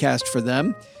podcast for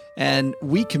them. And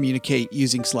we communicate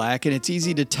using Slack, and it's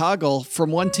easy to toggle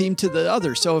from one team to the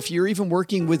other. So if you're even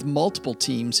working with multiple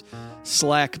teams,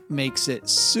 Slack makes it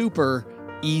super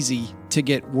easy to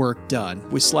get work done.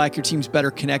 With Slack, your team's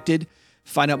better connected.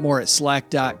 Find out more at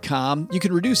slack.com. You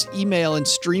can reduce email and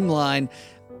streamline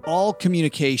all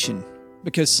communication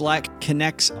because Slack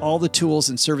connects all the tools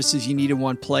and services you need in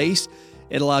one place.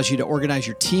 It allows you to organize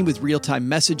your team with real-time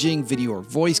messaging, video or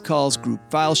voice calls, group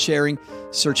file sharing,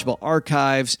 searchable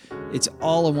archives. It's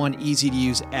all in one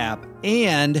easy-to-use app.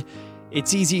 And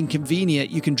it's easy and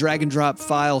convenient. You can drag and drop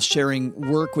files sharing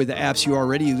work with apps you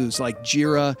already use like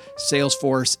Jira,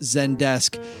 Salesforce,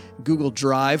 Zendesk, Google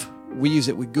Drive. We use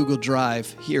it with Google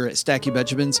Drive here at Stacky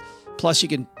Benjamins. Plus, you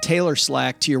can tailor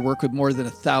Slack to your work with more than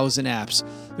 1,000 apps.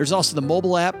 There's also the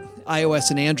mobile app,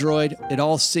 iOS and Android. It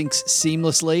all syncs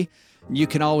seamlessly. You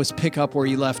can always pick up where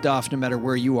you left off no matter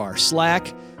where you are.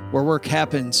 Slack, where work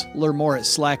happens. Learn more at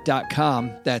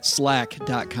slack.com. That's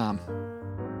slack.com.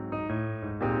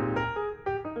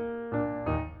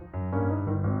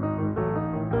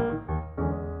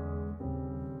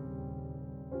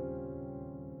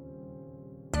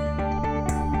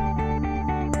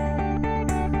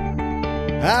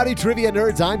 Howdy, trivia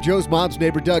nerds. I'm Joe's mom's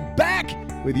neighbor, Doug, back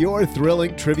with your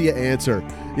thrilling trivia answer.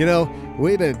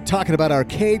 We've been talking about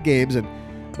arcade games, and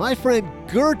my friend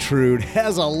Gertrude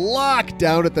has a lock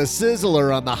down at the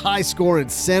Sizzler on the high score in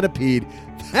Centipede.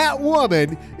 That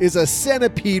woman is a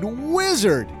Centipede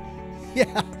wizard.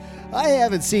 Yeah, I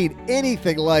haven't seen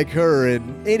anything like her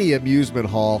in any amusement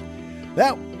hall.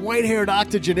 That white-haired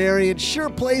octogenarian sure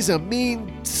plays a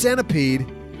mean centipede.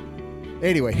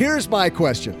 Anyway, here's my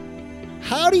question.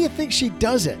 How do you think she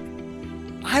does it?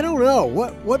 I don't know.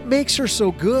 What makes her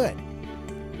so good?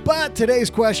 But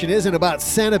today's question isn't about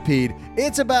Centipede.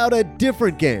 It's about a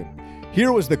different game.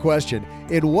 Here was the question.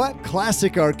 In what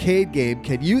classic arcade game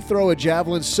can you throw a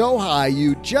javelin so high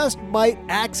you just might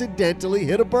accidentally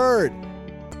hit a bird?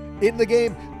 In the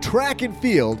game Track and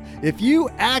Field, if you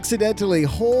accidentally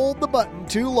hold the button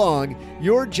too long,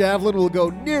 your javelin will go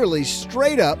nearly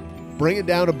straight up, bringing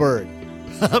down a bird.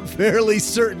 I'm fairly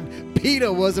certain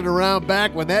PETA wasn't around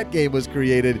back when that game was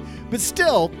created, but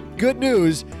still, good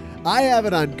news. I have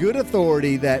it on good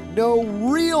authority that no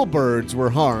real birds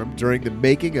were harmed during the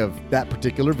making of that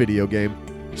particular video game.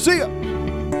 See ya!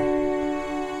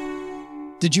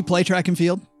 Did you play track and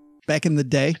field back in the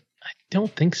day? I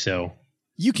don't think so.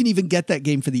 You can even get that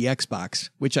game for the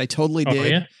Xbox, which I totally did. Oh,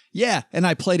 yeah? Yeah, and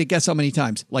I played it, guess how many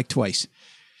times? Like twice.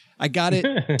 I got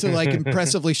it to like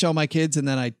impressively show my kids, and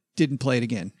then I didn't play it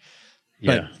again.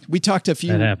 But we talked a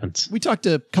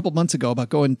couple months ago about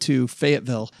going to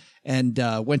Fayetteville and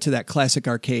went to that classic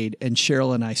arcade, and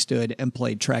Cheryl and I stood and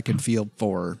played track and field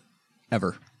for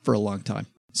a long time.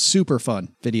 Super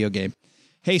fun video game.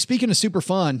 Hey, speaking of super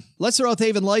fun, let's throw out the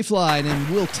Haven Lifeline and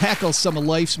we'll tackle some of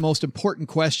life's most important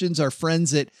questions. Our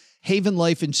friends at Haven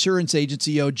Life Insurance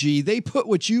Agency, OG, they put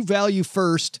what you value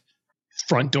first.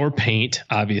 Front door paint,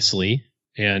 obviously.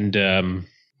 And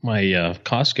my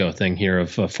Costco thing here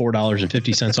of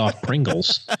 $4.50 off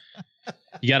Pringles.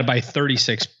 You got to buy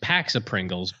 36 packs of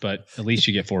Pringles, but at least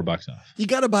you get $4 off. You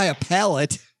got to buy a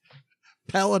pallet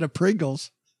of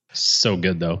Pringles. So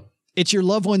good, though. It's your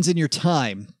loved ones and your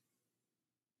time.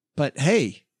 But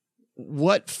hey,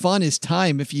 what fun is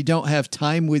time if you don't have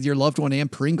time with your loved one and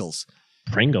Pringles?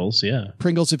 Pringles, yeah.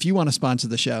 Pringles, if you want to sponsor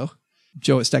the show,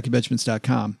 Joe at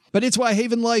StackingBenjamins.com. But it's why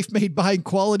Haven Life made buying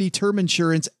quality term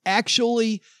insurance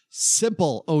actually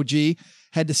simple, OG.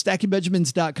 Head to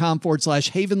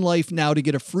StackingBenjamins.com/Haven Life now to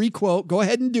get a free quote. Go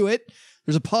ahead and do it.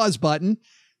 There's a pause button.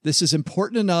 This is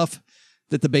important enough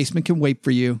that the basement can wait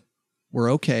for you.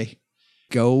 We're okay.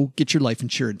 Go get your life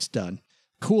insurance done.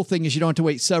 Cool thing is you don't have to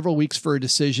wait several weeks for a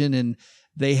decision, and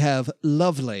they have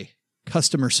lovely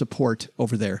customer support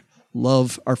over there.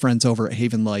 Love our friends over at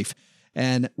Haven Life.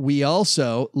 And we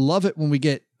also love it when we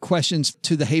get questions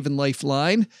to the Haven Life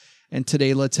line. And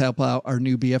today, let's help out our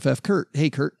new BFF, Kurt.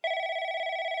 Hey, Kurt.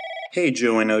 Hey,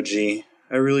 Joe and OG.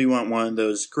 I really want one of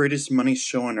those Greatest Money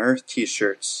Show on Earth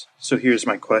t-shirts. So here's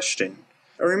my question.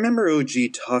 I remember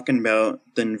OG talking about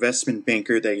the investment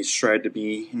banker that he tried to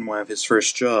be in one of his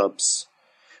first jobs.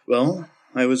 Well,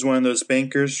 I was one of those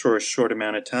bankers for a short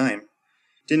amount of time.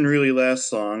 Didn't really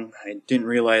last long. I didn't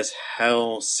realize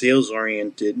how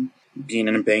sales-oriented being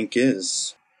in a bank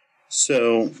is.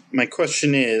 So, my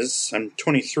question is, I'm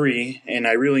 23, and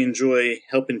I really enjoy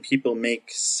helping people make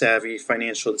savvy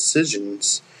financial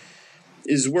decisions.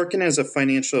 Is working as a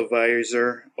financial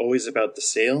advisor always about the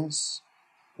sales?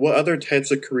 What other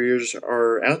types of careers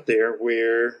are out there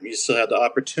where you still have the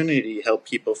opportunity to help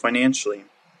people financially?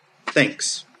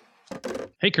 Thanks.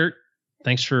 Hey, Kurt.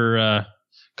 Thanks for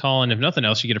calling. If nothing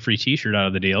else, you get a free t-shirt out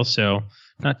of the deal. So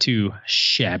not too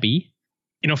shabby.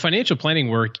 You know, financial planning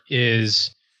work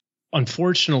is,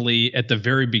 unfortunately, at the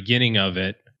very beginning of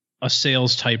it, a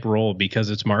sales type role because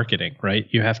it's marketing, right?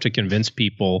 You have to convince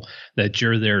people that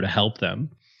you're there to help them.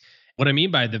 What I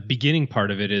mean by the beginning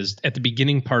part of it is at the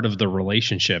beginning part of the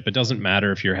relationship. It doesn't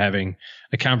matter if you're having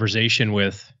a conversation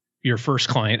with your first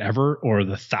client ever or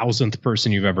the 1,000th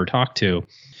person you've ever talked to.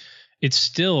 It's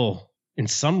still, in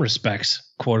some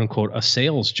respects, quote unquote, a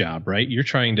sales job, right? You're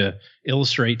trying to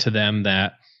illustrate to them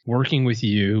that working with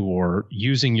you or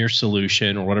using your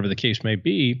solution or whatever the case may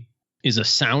be is a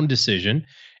sound decision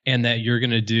and that you're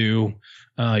going to do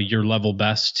your level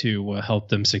best to help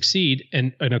them succeed.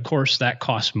 And of course, that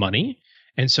costs money.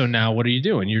 And so now what are you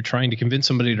doing? You're trying to convince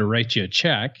somebody to write you a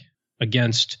check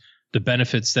against the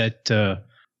benefits that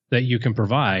you can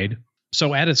provide.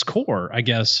 So at its core, I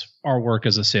guess, our work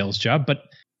is a sales job, but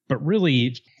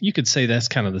really you could say that's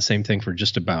kind of the same thing for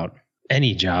just about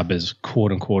any job is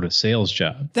quote unquote a sales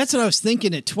job. That's what I was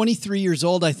thinking. At 23 years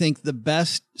old, I think the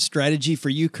best strategy for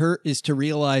you, Kurt, is to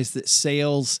realize that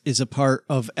sales is a part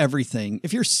of everything.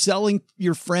 If you're selling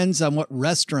your friends on what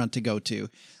restaurant to go to,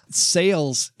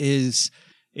 sales is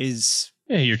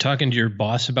yeah, you're talking to your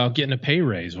boss about getting a pay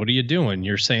raise. What are you doing?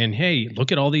 You're saying, hey,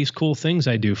 look at all these cool things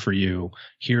I do for you.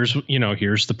 Here's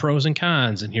the pros and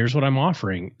cons, and here's what I'm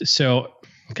offering. So,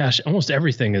 gosh, almost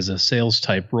everything is a sales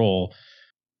type role.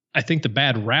 I think the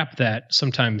bad rap that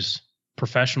sometimes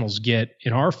professionals get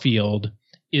in our field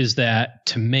is that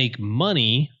to make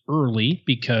money early,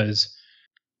 because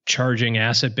charging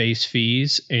asset-based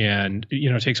fees and,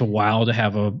 it takes a while to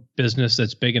have a business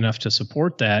that's big enough to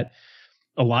support that.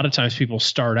 A lot of times people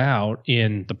start out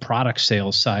in the product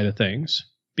sales side of things,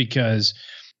 because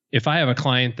if I have a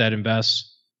client that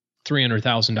invests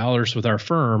 $300,000 with our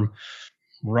firm,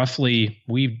 roughly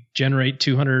we generate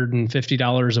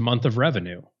 $250 a month of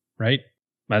revenue, right?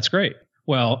 That's great.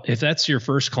 Well, if that's your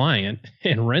first client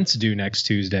and rent's due next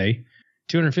Tuesday,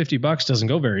 $250 doesn't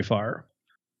go very far.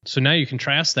 So now you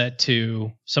contrast that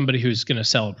to somebody who's going to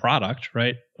sell a product,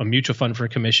 right? A mutual fund for a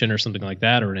commission or something like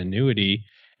that, or an annuity,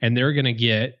 and they're going to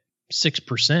get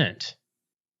 6%.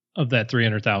 of that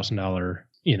 $300,000,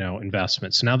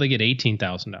 investment. So now they get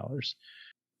 $18,000.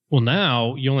 Well,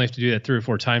 now you only have to do that 3 or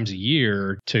 4 times a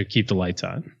year to keep the lights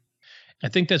on. I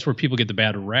think that's where people get the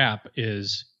bad rap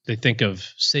is they think of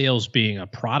sales being a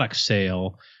product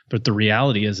sale, but the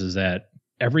reality is that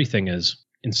everything is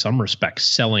in some respects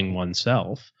selling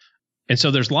oneself. And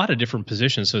so there's a lot of different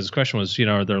positions. So this question was,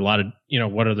 are there a lot of,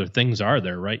 what other things are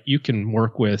there, right? You can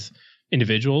work with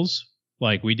individuals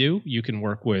like we do. You can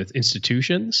work with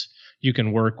institutions. You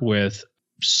can work with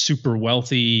super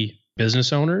wealthy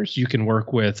business owners. You can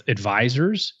work with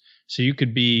advisors. So you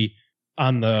could be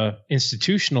on the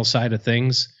institutional side of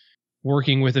things,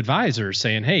 working with advisors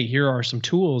saying, hey, here are some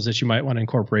tools that you might want to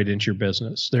incorporate into your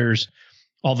business. There's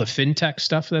all the fintech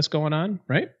stuff that's going on,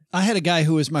 right? I had a guy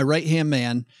who was my right-hand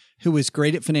man who was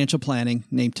great at financial planning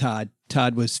named Todd.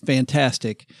 Todd was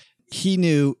fantastic. He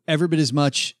knew every bit as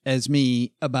much as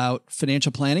me about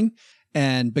financial planning.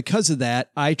 And because of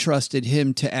that, I trusted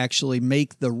him to actually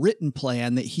make the written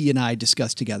plan that he and I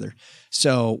discussed together.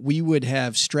 So we would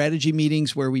have strategy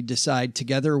meetings where we decide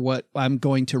together what I'm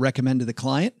going to recommend to the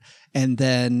client. And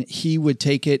then he would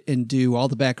take it and do all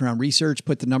the background research,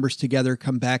 put the numbers together,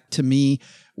 come back to me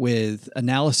with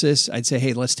analysis. I'd say,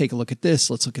 hey, let's take a look at this.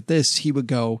 Let's look at this. He would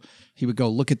go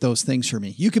look at those things for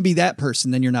me. You can be that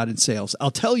person, then you're not in sales.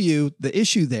 I'll tell you the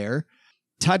issue there.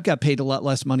 Todd got paid a lot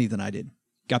less money than I did.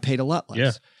 Got paid a lot less.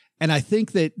 Yeah. And I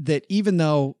think that even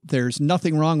though there's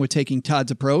nothing wrong with taking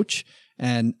Todd's approach,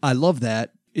 and I love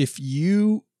that, if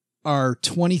you are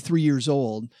 23 years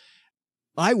old,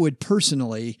 I would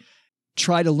personally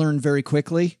try to learn very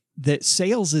quickly that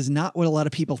sales is not what a lot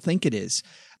of people think it is.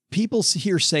 People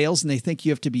hear sales and they think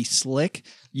you have to be slick.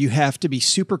 You have to be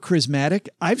super charismatic.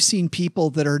 I've seen people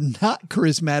that are not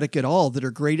charismatic at all that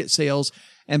are great at sales.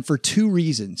 And for 2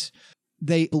 reasons,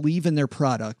 they believe in their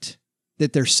product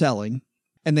that they're selling,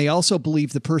 and they also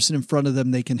believe the person in front of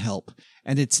them they can help.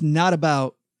 And it's not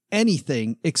about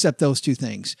anything except those 2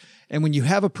 things. And when you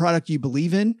have a product you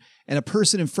believe in and a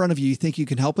person in front of you think you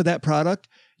can help with that product,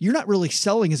 you're not really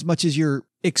selling as much as you're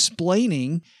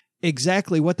explaining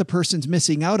exactly what the person's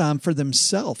missing out on for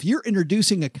themselves. You're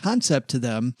introducing a concept to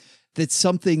them that's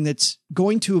something that's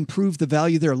going to improve the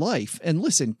value of their life. And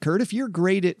listen, Kurt, if you're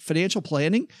great at financial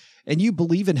planning and you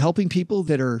believe in helping people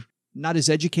that are not as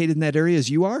educated in that area as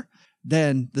you are,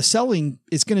 then the selling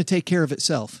is going to take care of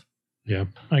itself. Yeah,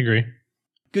 I agree.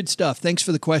 Good stuff. Thanks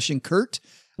for the question, Kurt.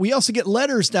 We also get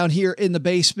letters down here in the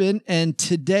basement. And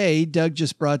today, Doug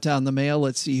just brought down the mail.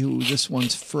 Let's see who this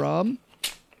one's from.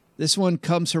 This one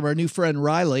comes from our new friend,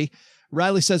 Riley.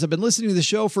 Riley says, I've been listening to the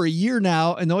show for a year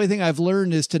now, and the only thing I've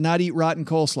learned is to not eat rotten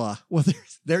coleslaw. Well,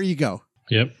 there you go.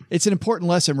 Yep. It's an important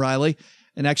lesson, Riley.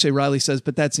 And actually, Riley says,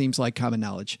 but that seems like common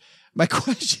knowledge. My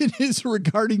question is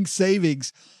regarding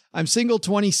savings. I'm single,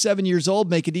 27 years old,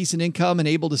 make a decent income and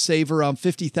able to save around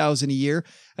 $50,000 a year.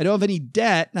 I don't have any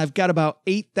debt, and I've got about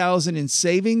 $8,000 in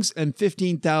savings and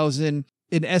 $15,000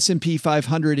 in S&P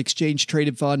 500 exchange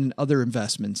traded fund and other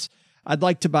investments. I'd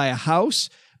like to buy a house,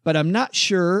 but I'm not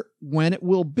sure when it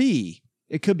will be.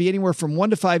 It could be anywhere from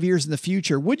 1 to 5 years in the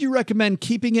future. Would you recommend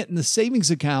keeping it in the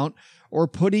savings account or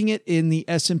putting it in the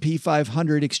S&P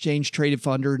 500 exchange traded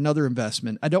fund or another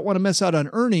investment? I don't want to miss out on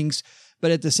earnings, but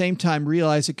at the same time,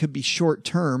 realize it could be short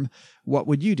term. What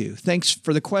would you do? Thanks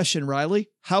for the question, Riley.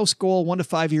 House goal 1 to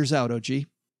 5 years out, OG.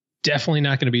 Definitely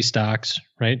not going to be stocks,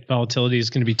 right? Volatility is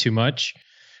going to be too much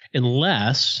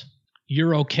unless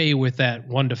you're okay with that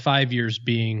 1 to 5 years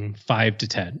being 5 to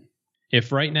 10.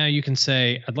 If right now you can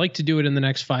say, I'd like to do it in the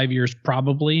next 5 years,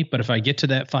 probably, but if I get to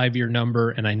that 5-year number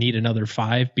and I need another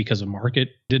 5 because the market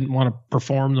didn't want to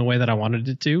perform the way that I wanted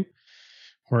it to,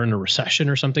 we're in a recession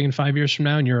or something in 5 years from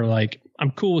now, and you're like,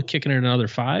 I'm cool with kicking it another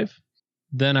 5,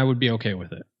 then I would be okay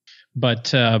with it.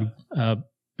 But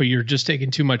you're just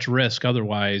taking too much risk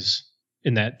otherwise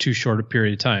in that too short a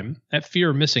period of time. That fear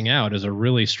of missing out is a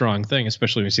really strong thing,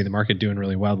 especially when you see the market doing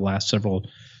really well the last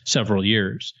several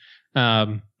years.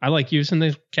 I like using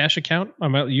the cash account. I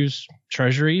might use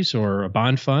treasuries or a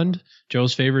bond fund.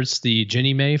 Joe's favorite's the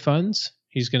Ginnie Mae funds,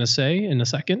 he's going to say in a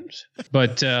second.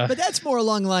 But that's more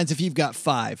along the lines if you've got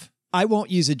 5. I won't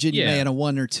use a Ginnie Mae on a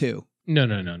 1 or 2.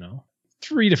 No.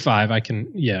 3 to 5 I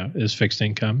can, is fixed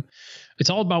income. It's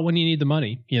all about when you need the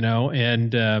money,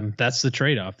 and that's the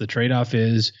trade-off. The trade-off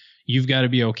is you've got to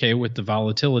be okay with the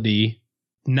volatility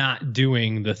not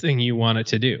doing the thing you want it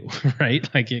to do, right?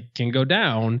 Like it can go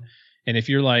down. And if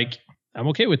you're like, I'm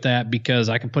okay with that because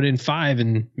I can put in 5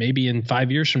 and maybe in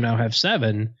 5 years from now have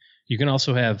 7, you can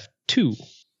also have 2,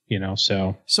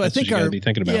 so I think what you gotta be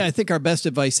thinking about. I think our best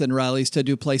advice then, Riley, is to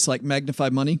do a place like Magnify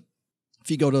Money.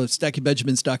 If you go to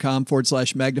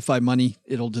stackingbenjamins.com/magnify money,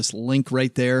 it'll just link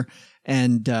right there,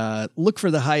 and look for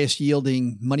the highest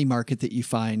yielding money market that you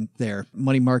find there.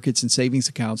 Money markets and savings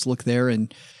accounts, look there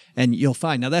and you'll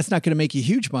find. Now, that's not going to make you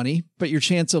huge money, but your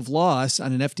chance of loss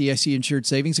on an FDIC insured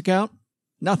savings account,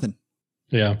 nothing.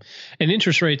 Yeah. And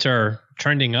interest rates are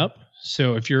trending up.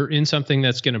 So if you're in something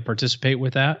that's going to participate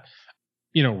with that,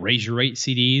 raise your rate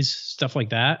CDs, stuff like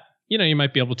that, you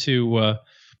might be able to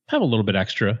have a little bit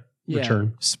extra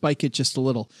return. Spike it just a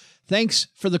little. Thanks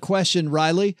for the question,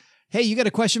 Riley. Hey, you got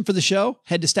a question for the show?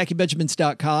 Head to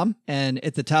stackingbenjamins.com, and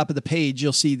at the top of the page,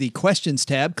 you'll see the questions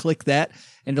tab. Click that,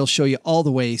 and it'll show you all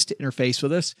the ways to interface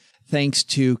with us. Thanks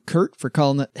to Kurt for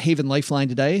calling the Haven Lifeline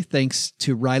today. Thanks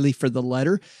to Riley for the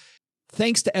letter.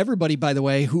 Thanks to everybody, by the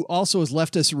way, who also has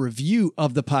left us a review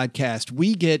of the podcast.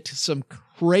 We get some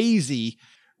crazy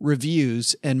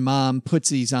reviews, and Mom puts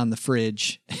these on the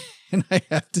fridge, and I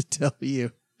have to tell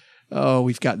you,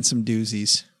 we've gotten some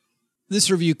doozies. This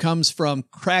review comes from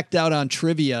Cracked Out on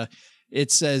Trivia.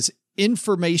 It says,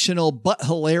 informational but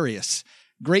hilarious.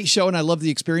 Great show, and I love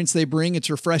the experience they bring. It's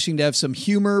refreshing to have some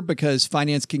humor because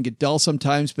finance can get dull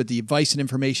sometimes, but the advice and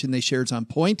information they share is on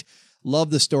point.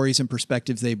 Love the stories and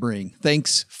perspectives they bring.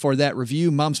 Thanks for that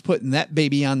review. Mom's putting that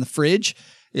baby on the fridge.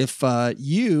 If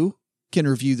you can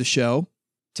review the show,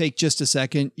 take just a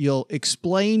second. You'll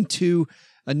explain to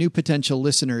a new potential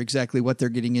listener exactly what they're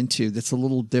getting into. That's a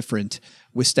little different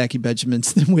with Stacking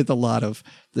Benjamins than with a lot of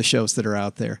the shows that are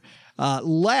out there.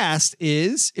 Last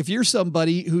is, if you're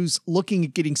somebody who's looking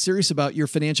at getting serious about your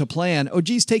financial plan,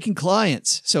 OG's taking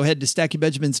clients. So head to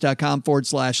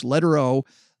stackingbenjamins.com/letter O,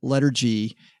 letter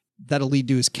G. That'll lead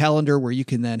to his calendar where you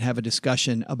can then have a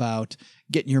discussion about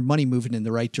getting your money moving in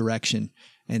the right direction.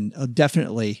 And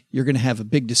definitely, you're going to have a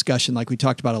big discussion like we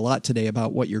talked about a lot today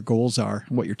about what your goals are,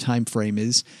 what your time frame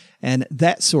is, and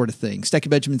that sort of thing.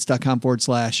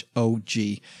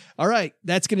 stackingbenjamins.com/OG. All right,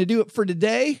 that's going to do it for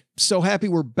today. So happy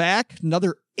we're back.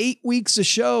 Another 8 weeks of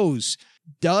shows.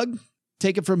 Doug,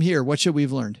 take it from here. What should we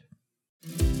have learned?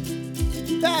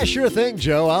 Sure thing,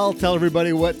 Joe. I'll tell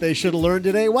everybody what they should have learned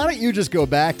today. Why don't you just go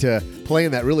back to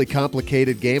playing that really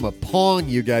complicated game of Pong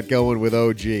you got going with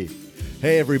OG?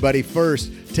 Hey, everybody.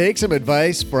 First, take some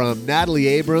advice from Natalia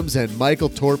Abrams and Michael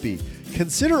Torpey.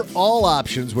 Consider all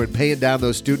options when paying down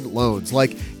those student loans,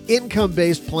 like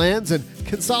income-based plans and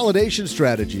consolidation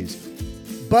strategies.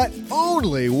 But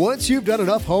only once you've done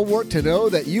enough homework to know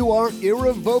that you aren't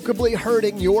irrevocably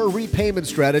hurting your repayment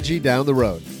strategy down the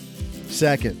road.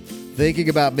 Second, thinking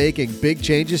about making big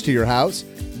changes to your house?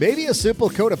 Maybe a simple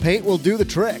coat of paint will do the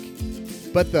trick.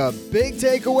 But the big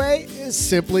takeaway is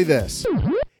simply this.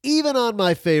 Even on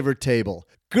my favorite table,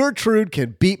 Gertrude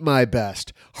can beat my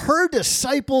best. Her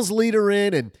disciples lead her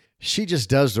in, and she just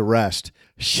does the rest.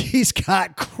 She's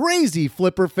got crazy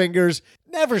flipper fingers,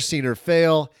 never seen her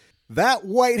fail. That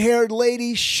white-haired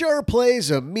lady sure plays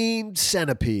a mean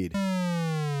centipede.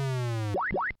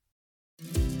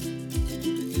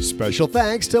 Special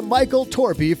thanks to Michael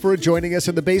Torpey for joining us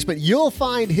in the basement. You'll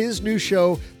find his new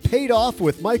show, Paid Off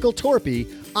with Michael Torpey,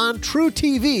 on True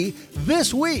TV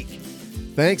this week.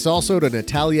 Thanks also to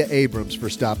Natalia Abrams for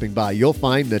stopping by. You'll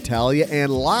find Natalia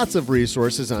and lots of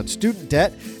resources on student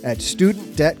debt at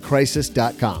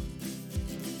studentdebtcrisis.com.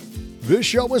 This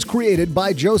show was created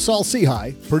by Joe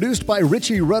Saul-Sehy, produced by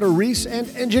Richie Rudder-Reese, and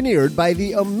engineered by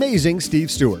the amazing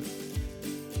Steve Stewart.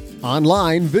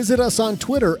 Online, visit us on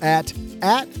Twitter at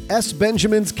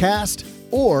 @SBenjaminsCast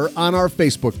or on our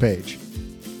Facebook page.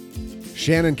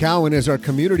 Shannon Cowan is our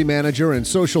community manager and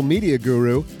social media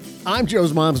guru. I'm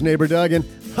Joe's mom's neighbor, Doug, and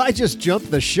I just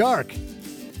jumped the shark.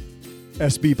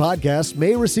 SB Podcasts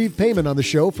may receive payment on the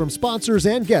show from sponsors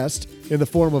and guests in the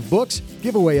form of books,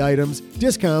 giveaway items,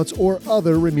 discounts, or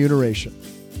other remuneration.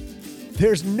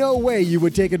 There's no way you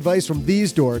would take advice from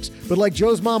these dorks, but like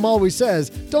Joe's mom always says,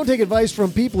 don't take advice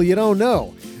from people you don't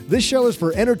know. This show is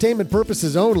for entertainment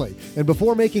purposes only, and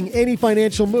before making any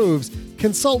financial moves,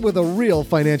 consult with a real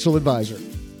financial advisor.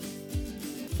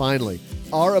 Finally,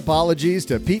 our apologies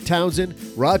to Pete Townsend,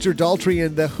 Roger Daltrey,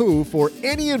 and The Who for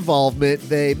any involvement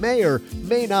they may or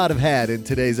may not have had in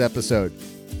today's episode.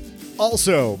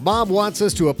 Also, Mom wants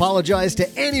us to apologize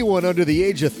to anyone under the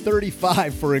age of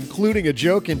 35 for including a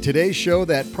joke in today's show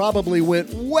that probably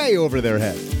went way over their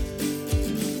head.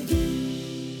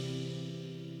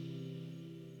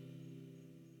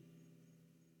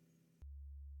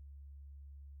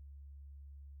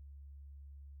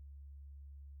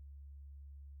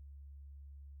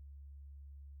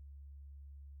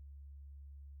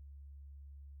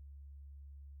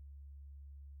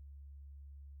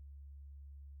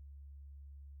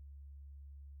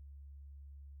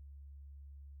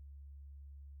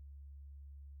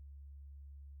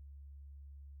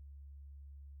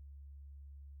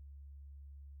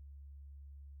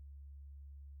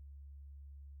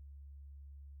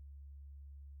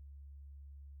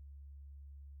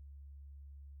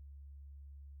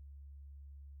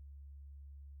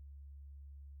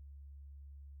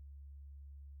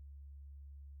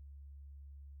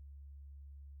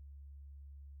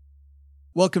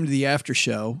 Welcome to the after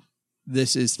show.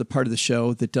 This is the part of the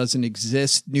show that doesn't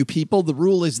exist. New people, the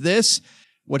rule is this.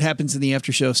 What happens in the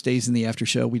after show stays in the after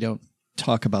show. We don't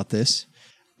talk about this.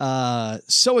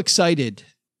 So excited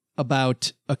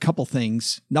about a couple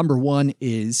things. Number one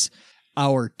is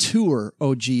our tour,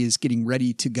 OG, is getting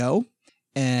ready to go.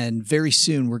 And very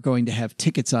soon we're going to have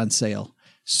tickets on sale.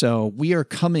 So we are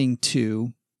coming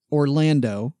to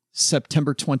Orlando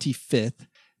September 25th.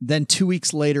 Then 2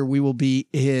 weeks later, we will be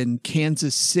in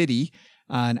Kansas City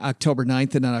on October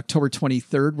 9th. And on October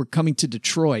 23rd, we're coming to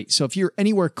Detroit. So if you're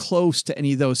anywhere close to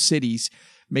any of those cities,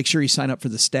 make sure you sign up for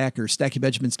the Stacker,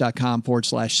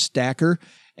 stackingbenjamins.com/stacker.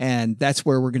 And that's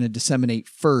where we're going to disseminate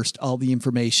first all the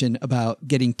information about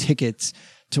getting tickets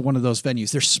to one of those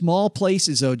venues. They're small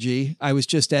places, OG. I was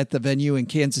just at the venue in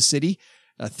Kansas City,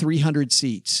 300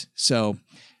 seats. So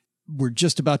we're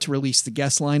just about to release the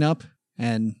guest lineup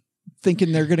and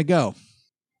thinking they're going to go.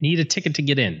 Need a ticket to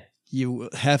get in. You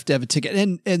have to have a ticket.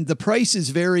 And the price is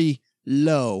very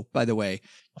low, by the way.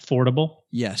 Affordable?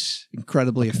 Yes,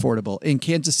 incredibly affordable. In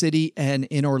Kansas City and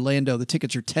in Orlando, the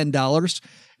tickets are $10.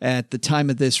 At the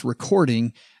time of this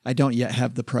recording, I don't yet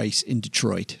have the price in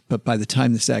Detroit, but by the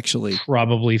time this actually...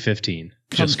 Probably 15,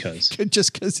 just because.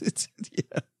 Just because it's...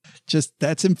 Yeah, just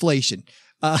that's inflation.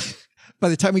 By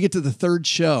the time we get to the third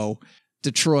show,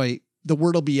 Detroit, the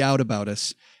word will be out about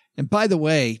us. And by the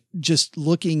way, just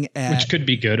looking at... Which could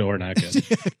be good or not good.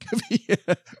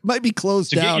 Might be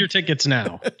closed down. Get your tickets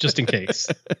now, just in case.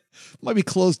 Might be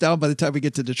closed down by the time we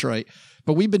get to Detroit.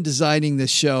 But we've been designing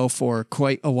this show for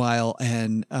quite a while.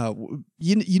 And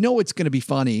you know it's going to be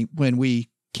funny when we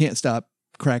can't stop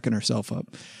cracking ourselves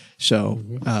up. So,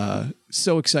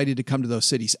 so excited to come to those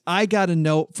cities. I got a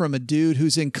note from a dude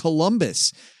who's in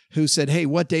Columbus who said, hey,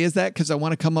 what day is that? Because I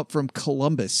want to come up from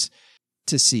Columbus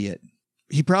to see it.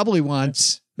 He probably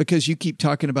wants, because you keep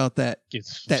talking about that he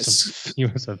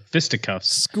wants a fisticuffs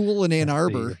school in Ann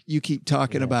Arbor. You keep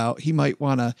talking about, he might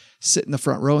want to sit in the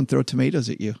front row and throw tomatoes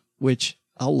at you, which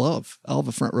I'll love. I'll have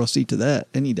a front row seat to that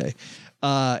any day.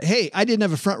 Hey, I didn't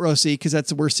have a front row seat because that's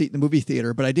the worst seat in the movie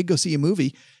theater, but I did go see a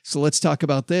movie. So let's talk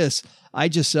about this. I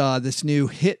just saw this new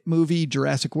hit movie,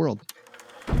 Jurassic World.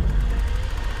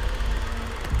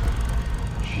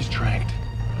 She's tranked.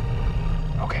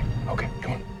 Okay,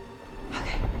 come on.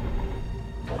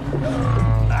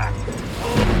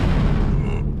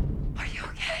 Are you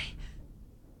okay?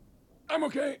 I'm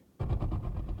okay.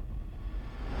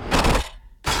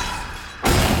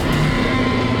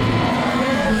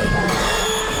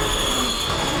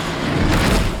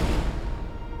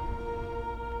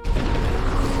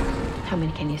 How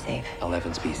many can you save?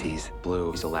 11 species.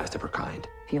 Blue is the last of her kind.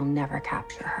 You'll never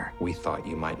capture her. We thought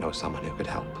you might know someone who could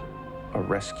help. A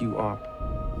rescue op?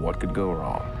 What could go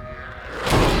wrong?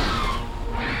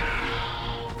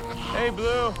 Hey,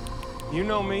 Blue. You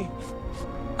know me.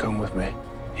 Come with me.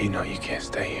 You know you can't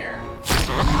stay here.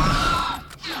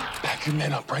 Pack your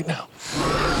men up right now.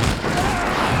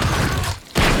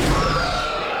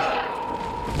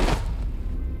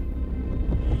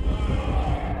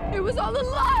 It was all a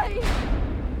lie!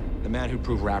 The man who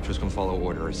proved raptors can follow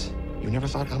orders. You never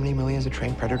thought how many millions a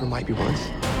trained predator might be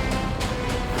worth?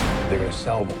 They're gonna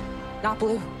sell them. Not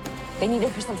Blue. They need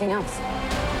it for something else.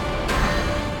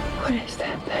 What is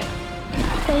that thing?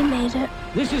 They made it.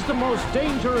 This is the most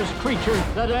dangerous creature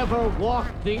that ever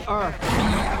walked the earth.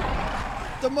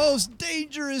 The most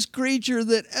dangerous creature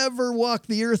that ever walked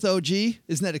the earth, OG.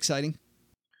 Isn't that exciting?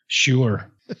 Sure.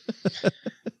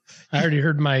 I already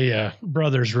heard my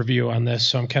brother's review on this,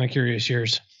 so I'm kind of curious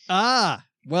yours.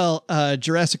 Well,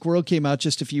 Jurassic World came out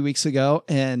just a few weeks ago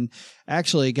and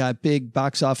actually got big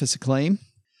box office acclaim.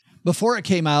 Before it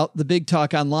came out, the big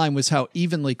talk online was how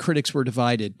evenly critics were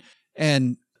divided.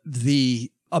 And the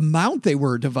amount they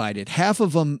were divided, half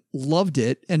of them loved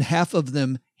it and half of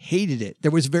them hated it. There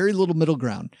was very little middle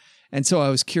ground. And so I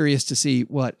was curious to see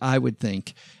what I would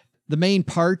think. The main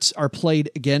parts are played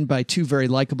again by two very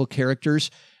likable characters.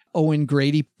 Owen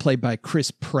Grady, played by Chris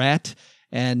Pratt,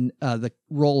 and the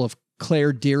role of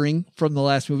Claire Dearing from the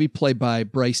last movie, played by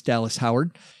Bryce Dallas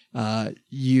Howard.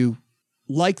 You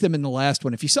like them in the last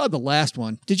one. If you saw the last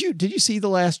one, did you see the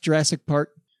last Jurassic Park?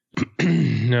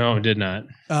 No, did not.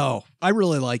 Oh, I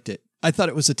really liked it. I thought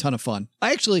it was a ton of fun.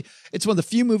 It's one of the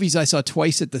few movies I saw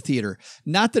twice at the theater.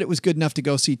 Not that it was good enough to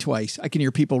go see twice. I can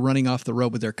hear people running off the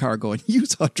road with their car going, you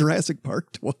saw Jurassic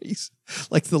Park twice?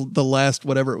 Like the last,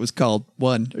 whatever it was called,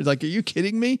 one. They're like, are you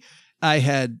kidding me? I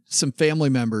had some family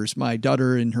members, my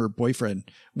daughter and her boyfriend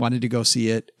wanted to go see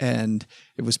it, and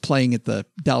it was playing at the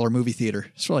Dollar Movie Theater.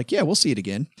 So we're like, yeah, we'll see it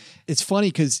again. It's funny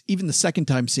because even the second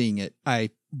time seeing it, I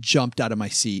jumped out of my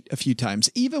seat a few times,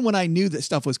 even when I knew that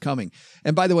stuff was coming.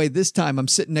 And by the way, this time I'm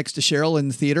sitting next to Cheryl in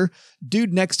the theater.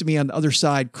 Dude next to me on the other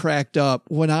side cracked up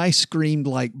when I screamed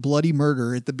like bloody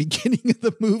murder at the beginning of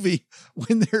the movie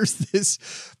when there's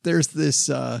this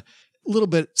little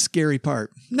bit scary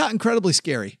part. Not incredibly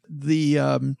scary.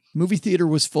 The movie theater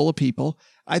was full of people.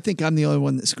 I think I'm the only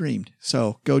one that screamed.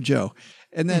 So go Joe.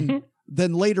 And then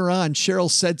then later on,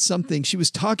 Cheryl said something. She was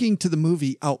talking to the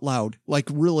movie out loud, like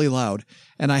really loud.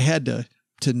 And I had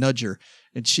to nudge her,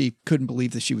 and she couldn't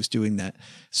believe that she was doing that.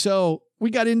 So we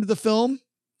got into the film.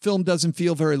 Film doesn't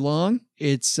feel very long.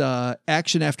 It's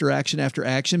action after action after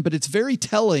action, but it's very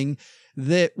telling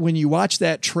that when you watch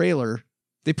that trailer,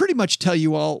 they pretty much tell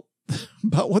you all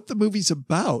about what the movie's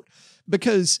about,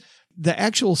 because the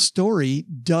actual story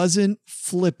doesn't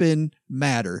flippin'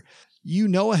 matter. You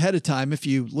know ahead of time, if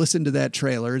you listen to that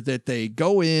trailer, that they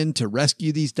go in to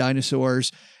rescue these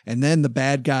dinosaurs, and then the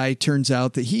bad guy turns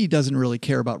out that he doesn't really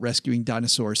care about rescuing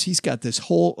dinosaurs. He's got this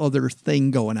whole other thing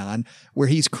going on where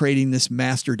he's creating this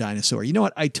master dinosaur. You know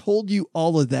what? I told you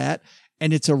all of that,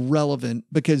 and it's irrelevant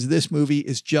because this movie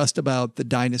is just about the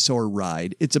dinosaur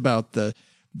ride. It's about the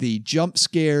jump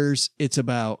scares. It's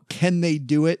about, can they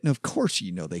do it? And of course,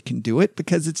 you know, they can do it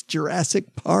because it's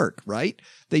Jurassic Park, right?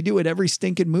 They do it every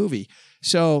stinking movie.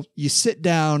 So you sit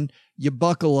down, you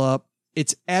buckle up.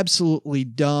 It's absolutely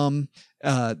dumb.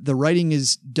 The writing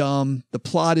is dumb. The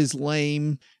plot is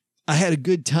lame. I had a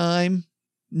good time.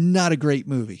 Not a great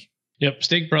movie. Yep.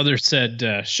 Steak Brothers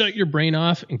said, shut your brain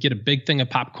off and get a big thing of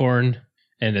popcorn.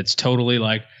 And it's totally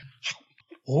like,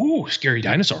 oh, scary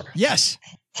dinosaur. Yes.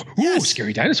 Ooh, yes.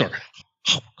 Scary dinosaur.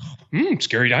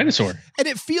 Scary dinosaur. And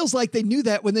it feels like they knew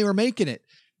that when they were making it,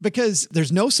 because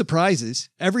there's no surprises.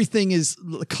 Everything is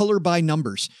color by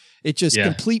numbers. It's just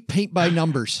complete paint by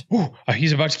numbers. Ooh,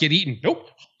 he's about to get eaten. Nope.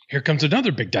 Here comes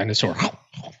another big dinosaur.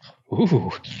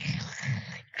 Ooh.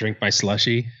 Drink my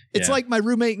slushie. It's like my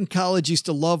roommate in college used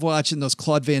to love watching those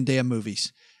Claude Van Damme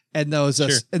movies. And those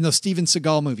Steven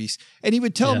Seagal movies. And he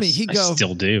would tell me, he'd go, I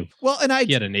still do. Well, and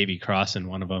he had a Navy Cross in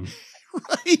one of them.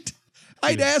 Right.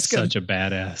 I'd ask him. Such a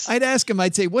badass. I'd ask him.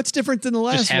 I'd say, "What's different than the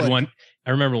last Just had one? I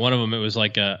remember one of them. It was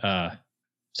like a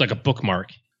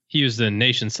bookmark. He was the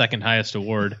nation's second highest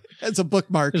award. As a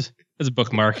bookmark. As a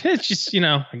bookmark. It's just,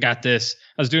 I got this.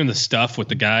 I was doing the stuff with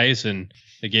the guys, and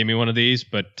they gave me one of these,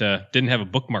 but didn't have a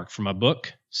bookmark for my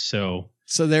book. So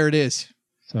there it is.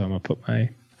 So I'm gonna put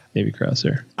my Navy Cross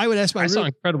there. I would ask my. I saw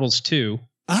Incredibles 2.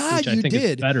 Ah, you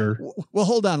did. Better. Well,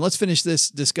 hold on. Let's finish this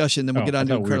discussion, then we'll get on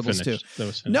to Incredibles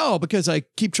 2. No, because I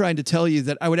keep trying to tell you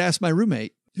that I would ask my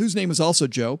roommate, whose name is also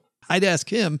Joe. I'd ask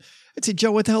him. I'd say,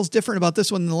 Joe, what the hell's different about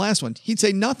this one than the last one? He'd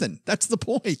say nothing. That's the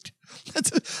point.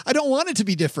 I don't want it to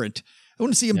be different. I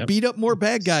want to see him beat up more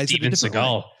bad guys. Steven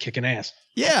Seagal kicking ass.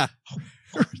 Yeah.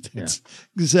 That's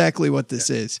exactly what this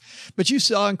is. But you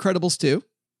saw Incredibles 2.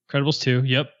 Incredibles 2.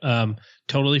 Yep.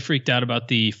 Totally freaked out about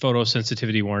the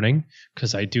photosensitivity warning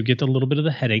because I do get a little bit of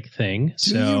the headache thing.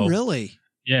 Do you really?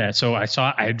 Yeah. So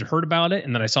I'd heard about it,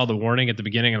 and then I saw the warning at the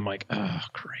beginning, and I'm like, oh,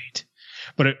 great.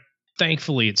 But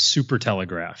thankfully, it's super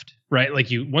telegraphed, right? Like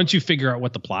once you figure out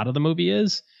what the plot of the movie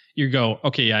is, you go,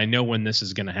 okay, yeah, I know when this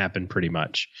is going to happen pretty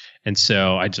much. And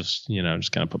so I just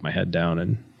kind of put my head down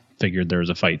and figured there was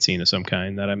a fight scene of some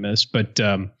kind that I missed, but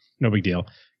no big deal.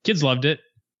 Kids loved it.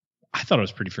 I thought it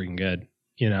was pretty freaking good.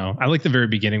 I like the very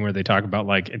beginning where they talk about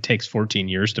like it takes 14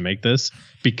 years to make this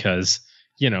because,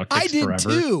 it takes I did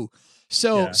forever. Too.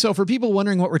 So for people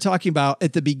wondering what we're talking about,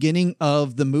 at the beginning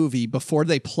of the movie, before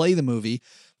they play the movie,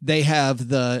 they have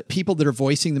the people that are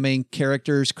voicing the main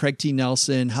characters, Craig T.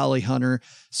 Nelson, Holly Hunter,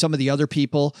 some of the other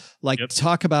people,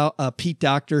 talk about Pete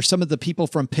Docter, some of the people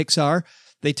from Pixar.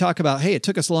 They talk about, hey, it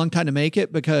took us a long time to make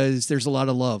it because there's a lot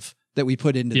of love that we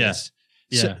put into this.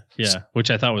 Yeah, which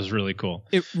I thought was really cool.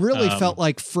 It really felt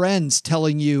like friends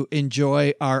telling you,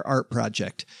 enjoy our art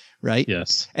project, right?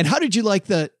 Yes. And how did you like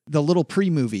the little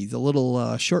pre-movie, the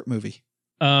little short movie?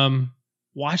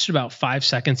 Watched about 5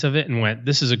 seconds of it and went,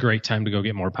 this is a great time to go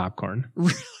get more popcorn.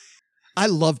 Really? I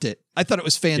loved it. I thought it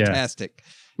was fantastic.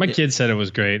 Yeah. My kids said it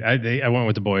was great. I went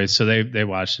with the boys, so they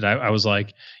watched it. I was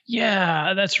like,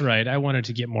 yeah, that's right. I wanted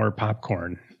to get more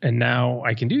popcorn. And now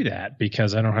I can do that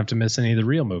because I don't have to miss any of the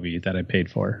real movie that I paid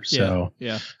for. So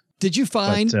yeah. Did you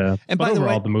find, and by the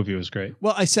way, the movie was great.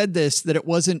 Well, I said this, that it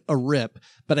wasn't a rip,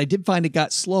 but I did find it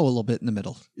got slow a little bit in the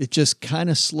middle. It just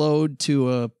kind of slowed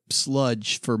to a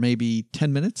sludge for maybe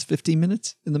 10 minutes, 15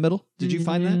 minutes in the middle. Did you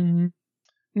find that?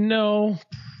 No,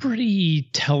 pretty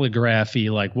telegraphy,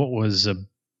 like what was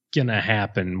going to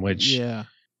happen, which,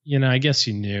 I guess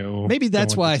you knew. Maybe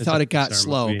that's why I thought it got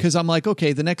slow, because I'm like,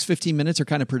 okay, the next 15 minutes are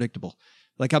kind of predictable.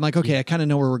 Like, I'm like, okay, I kind of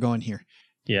know where we're going here.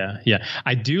 Yeah.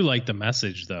 I do like the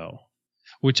message, though,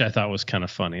 which I thought was kind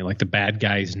of funny. Like the bad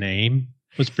guy's name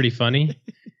was pretty funny.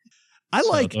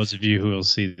 Those of you who will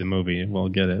see the movie will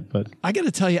get it. But I got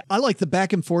to tell you, I like the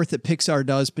back and forth that Pixar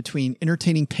does between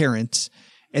entertaining parents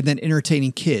and then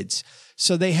entertaining kids.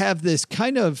 So they have this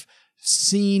kind of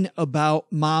scene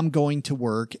about mom going to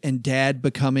work and dad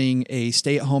becoming a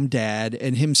stay-at-home dad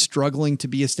and him struggling to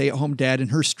be a stay-at-home dad and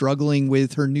her struggling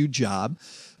with her new job,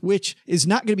 which is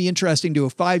not going to be interesting to a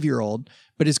 5-year-old,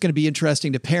 but it's going to be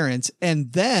interesting to parents.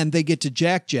 And then they get to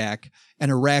Jack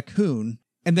and a raccoon,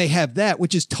 and they have that,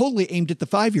 which is totally aimed at the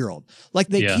 5-year-old. Like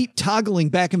they keep toggling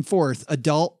back and forth,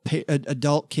 adult,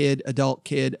 kid.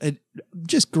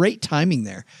 Just great timing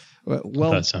there.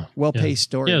 Well-paced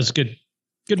story. Yeah, it was good.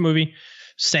 Good movie.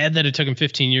 Sad that it took him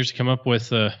 15 years to come up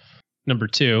with number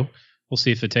 2. We'll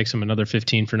see if it takes him another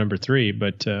 15 for number 3,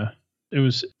 but it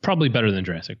was probably better than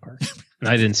Jurassic Park. And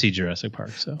I didn't see Jurassic Park,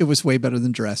 so it was way better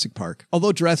than Jurassic Park.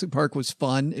 Although Jurassic Park was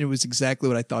fun, and it was exactly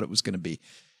what I thought it was going to be.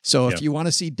 So if you want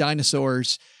to see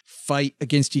dinosaurs fight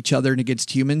against each other and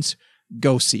against humans,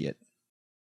 go see it.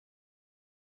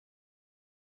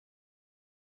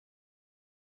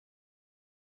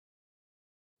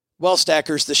 Well,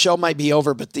 Stackers, the show might be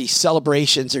over, but the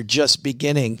celebrations are just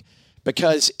beginning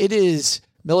because it is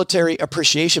Military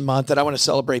Appreciation Month, and I want to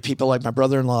celebrate people like my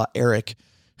brother-in-law, Eric,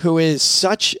 who is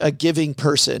such a giving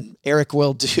person. Eric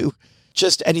will do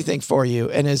just anything for you.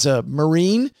 And as a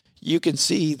Marine, you can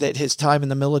see that his time in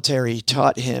the military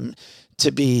taught him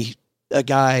to be a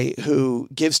guy who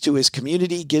gives to his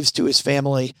community, gives to his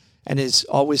family, and is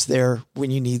always there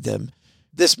when you need them.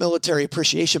 This Military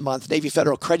Appreciation Month, Navy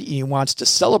Federal Credit Union wants to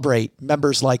celebrate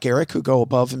members like Eric who go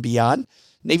above and beyond.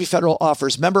 Navy Federal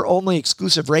offers member-only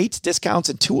exclusive rates, discounts,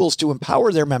 and tools to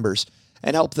empower their members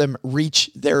and help them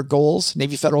reach their goals.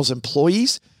 Navy Federal's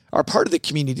employees are part of the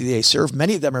community they serve.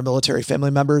 Many of them are military family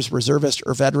members, reservists,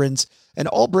 or veterans, and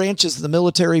all branches of the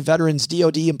military, veterans,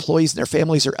 DoD employees, and their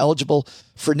families are eligible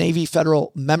for Navy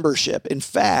Federal membership. In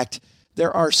fact,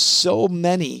 there are so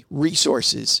many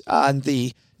resources on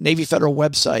the Navy Federal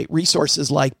website, resources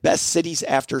like Best Cities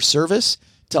After Service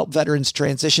to help veterans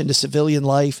transition to civilian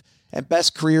life, and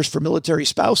Best Careers for Military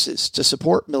Spouses to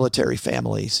support military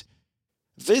families.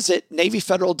 Visit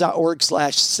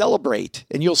NavyFederal.org/celebrate,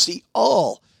 and you'll see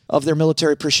all of their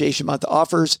Military Appreciation Month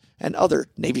offers and other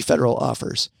Navy Federal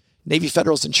offers. Navy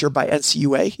Federal is insured by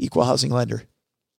NCUA, Equal Housing Lender.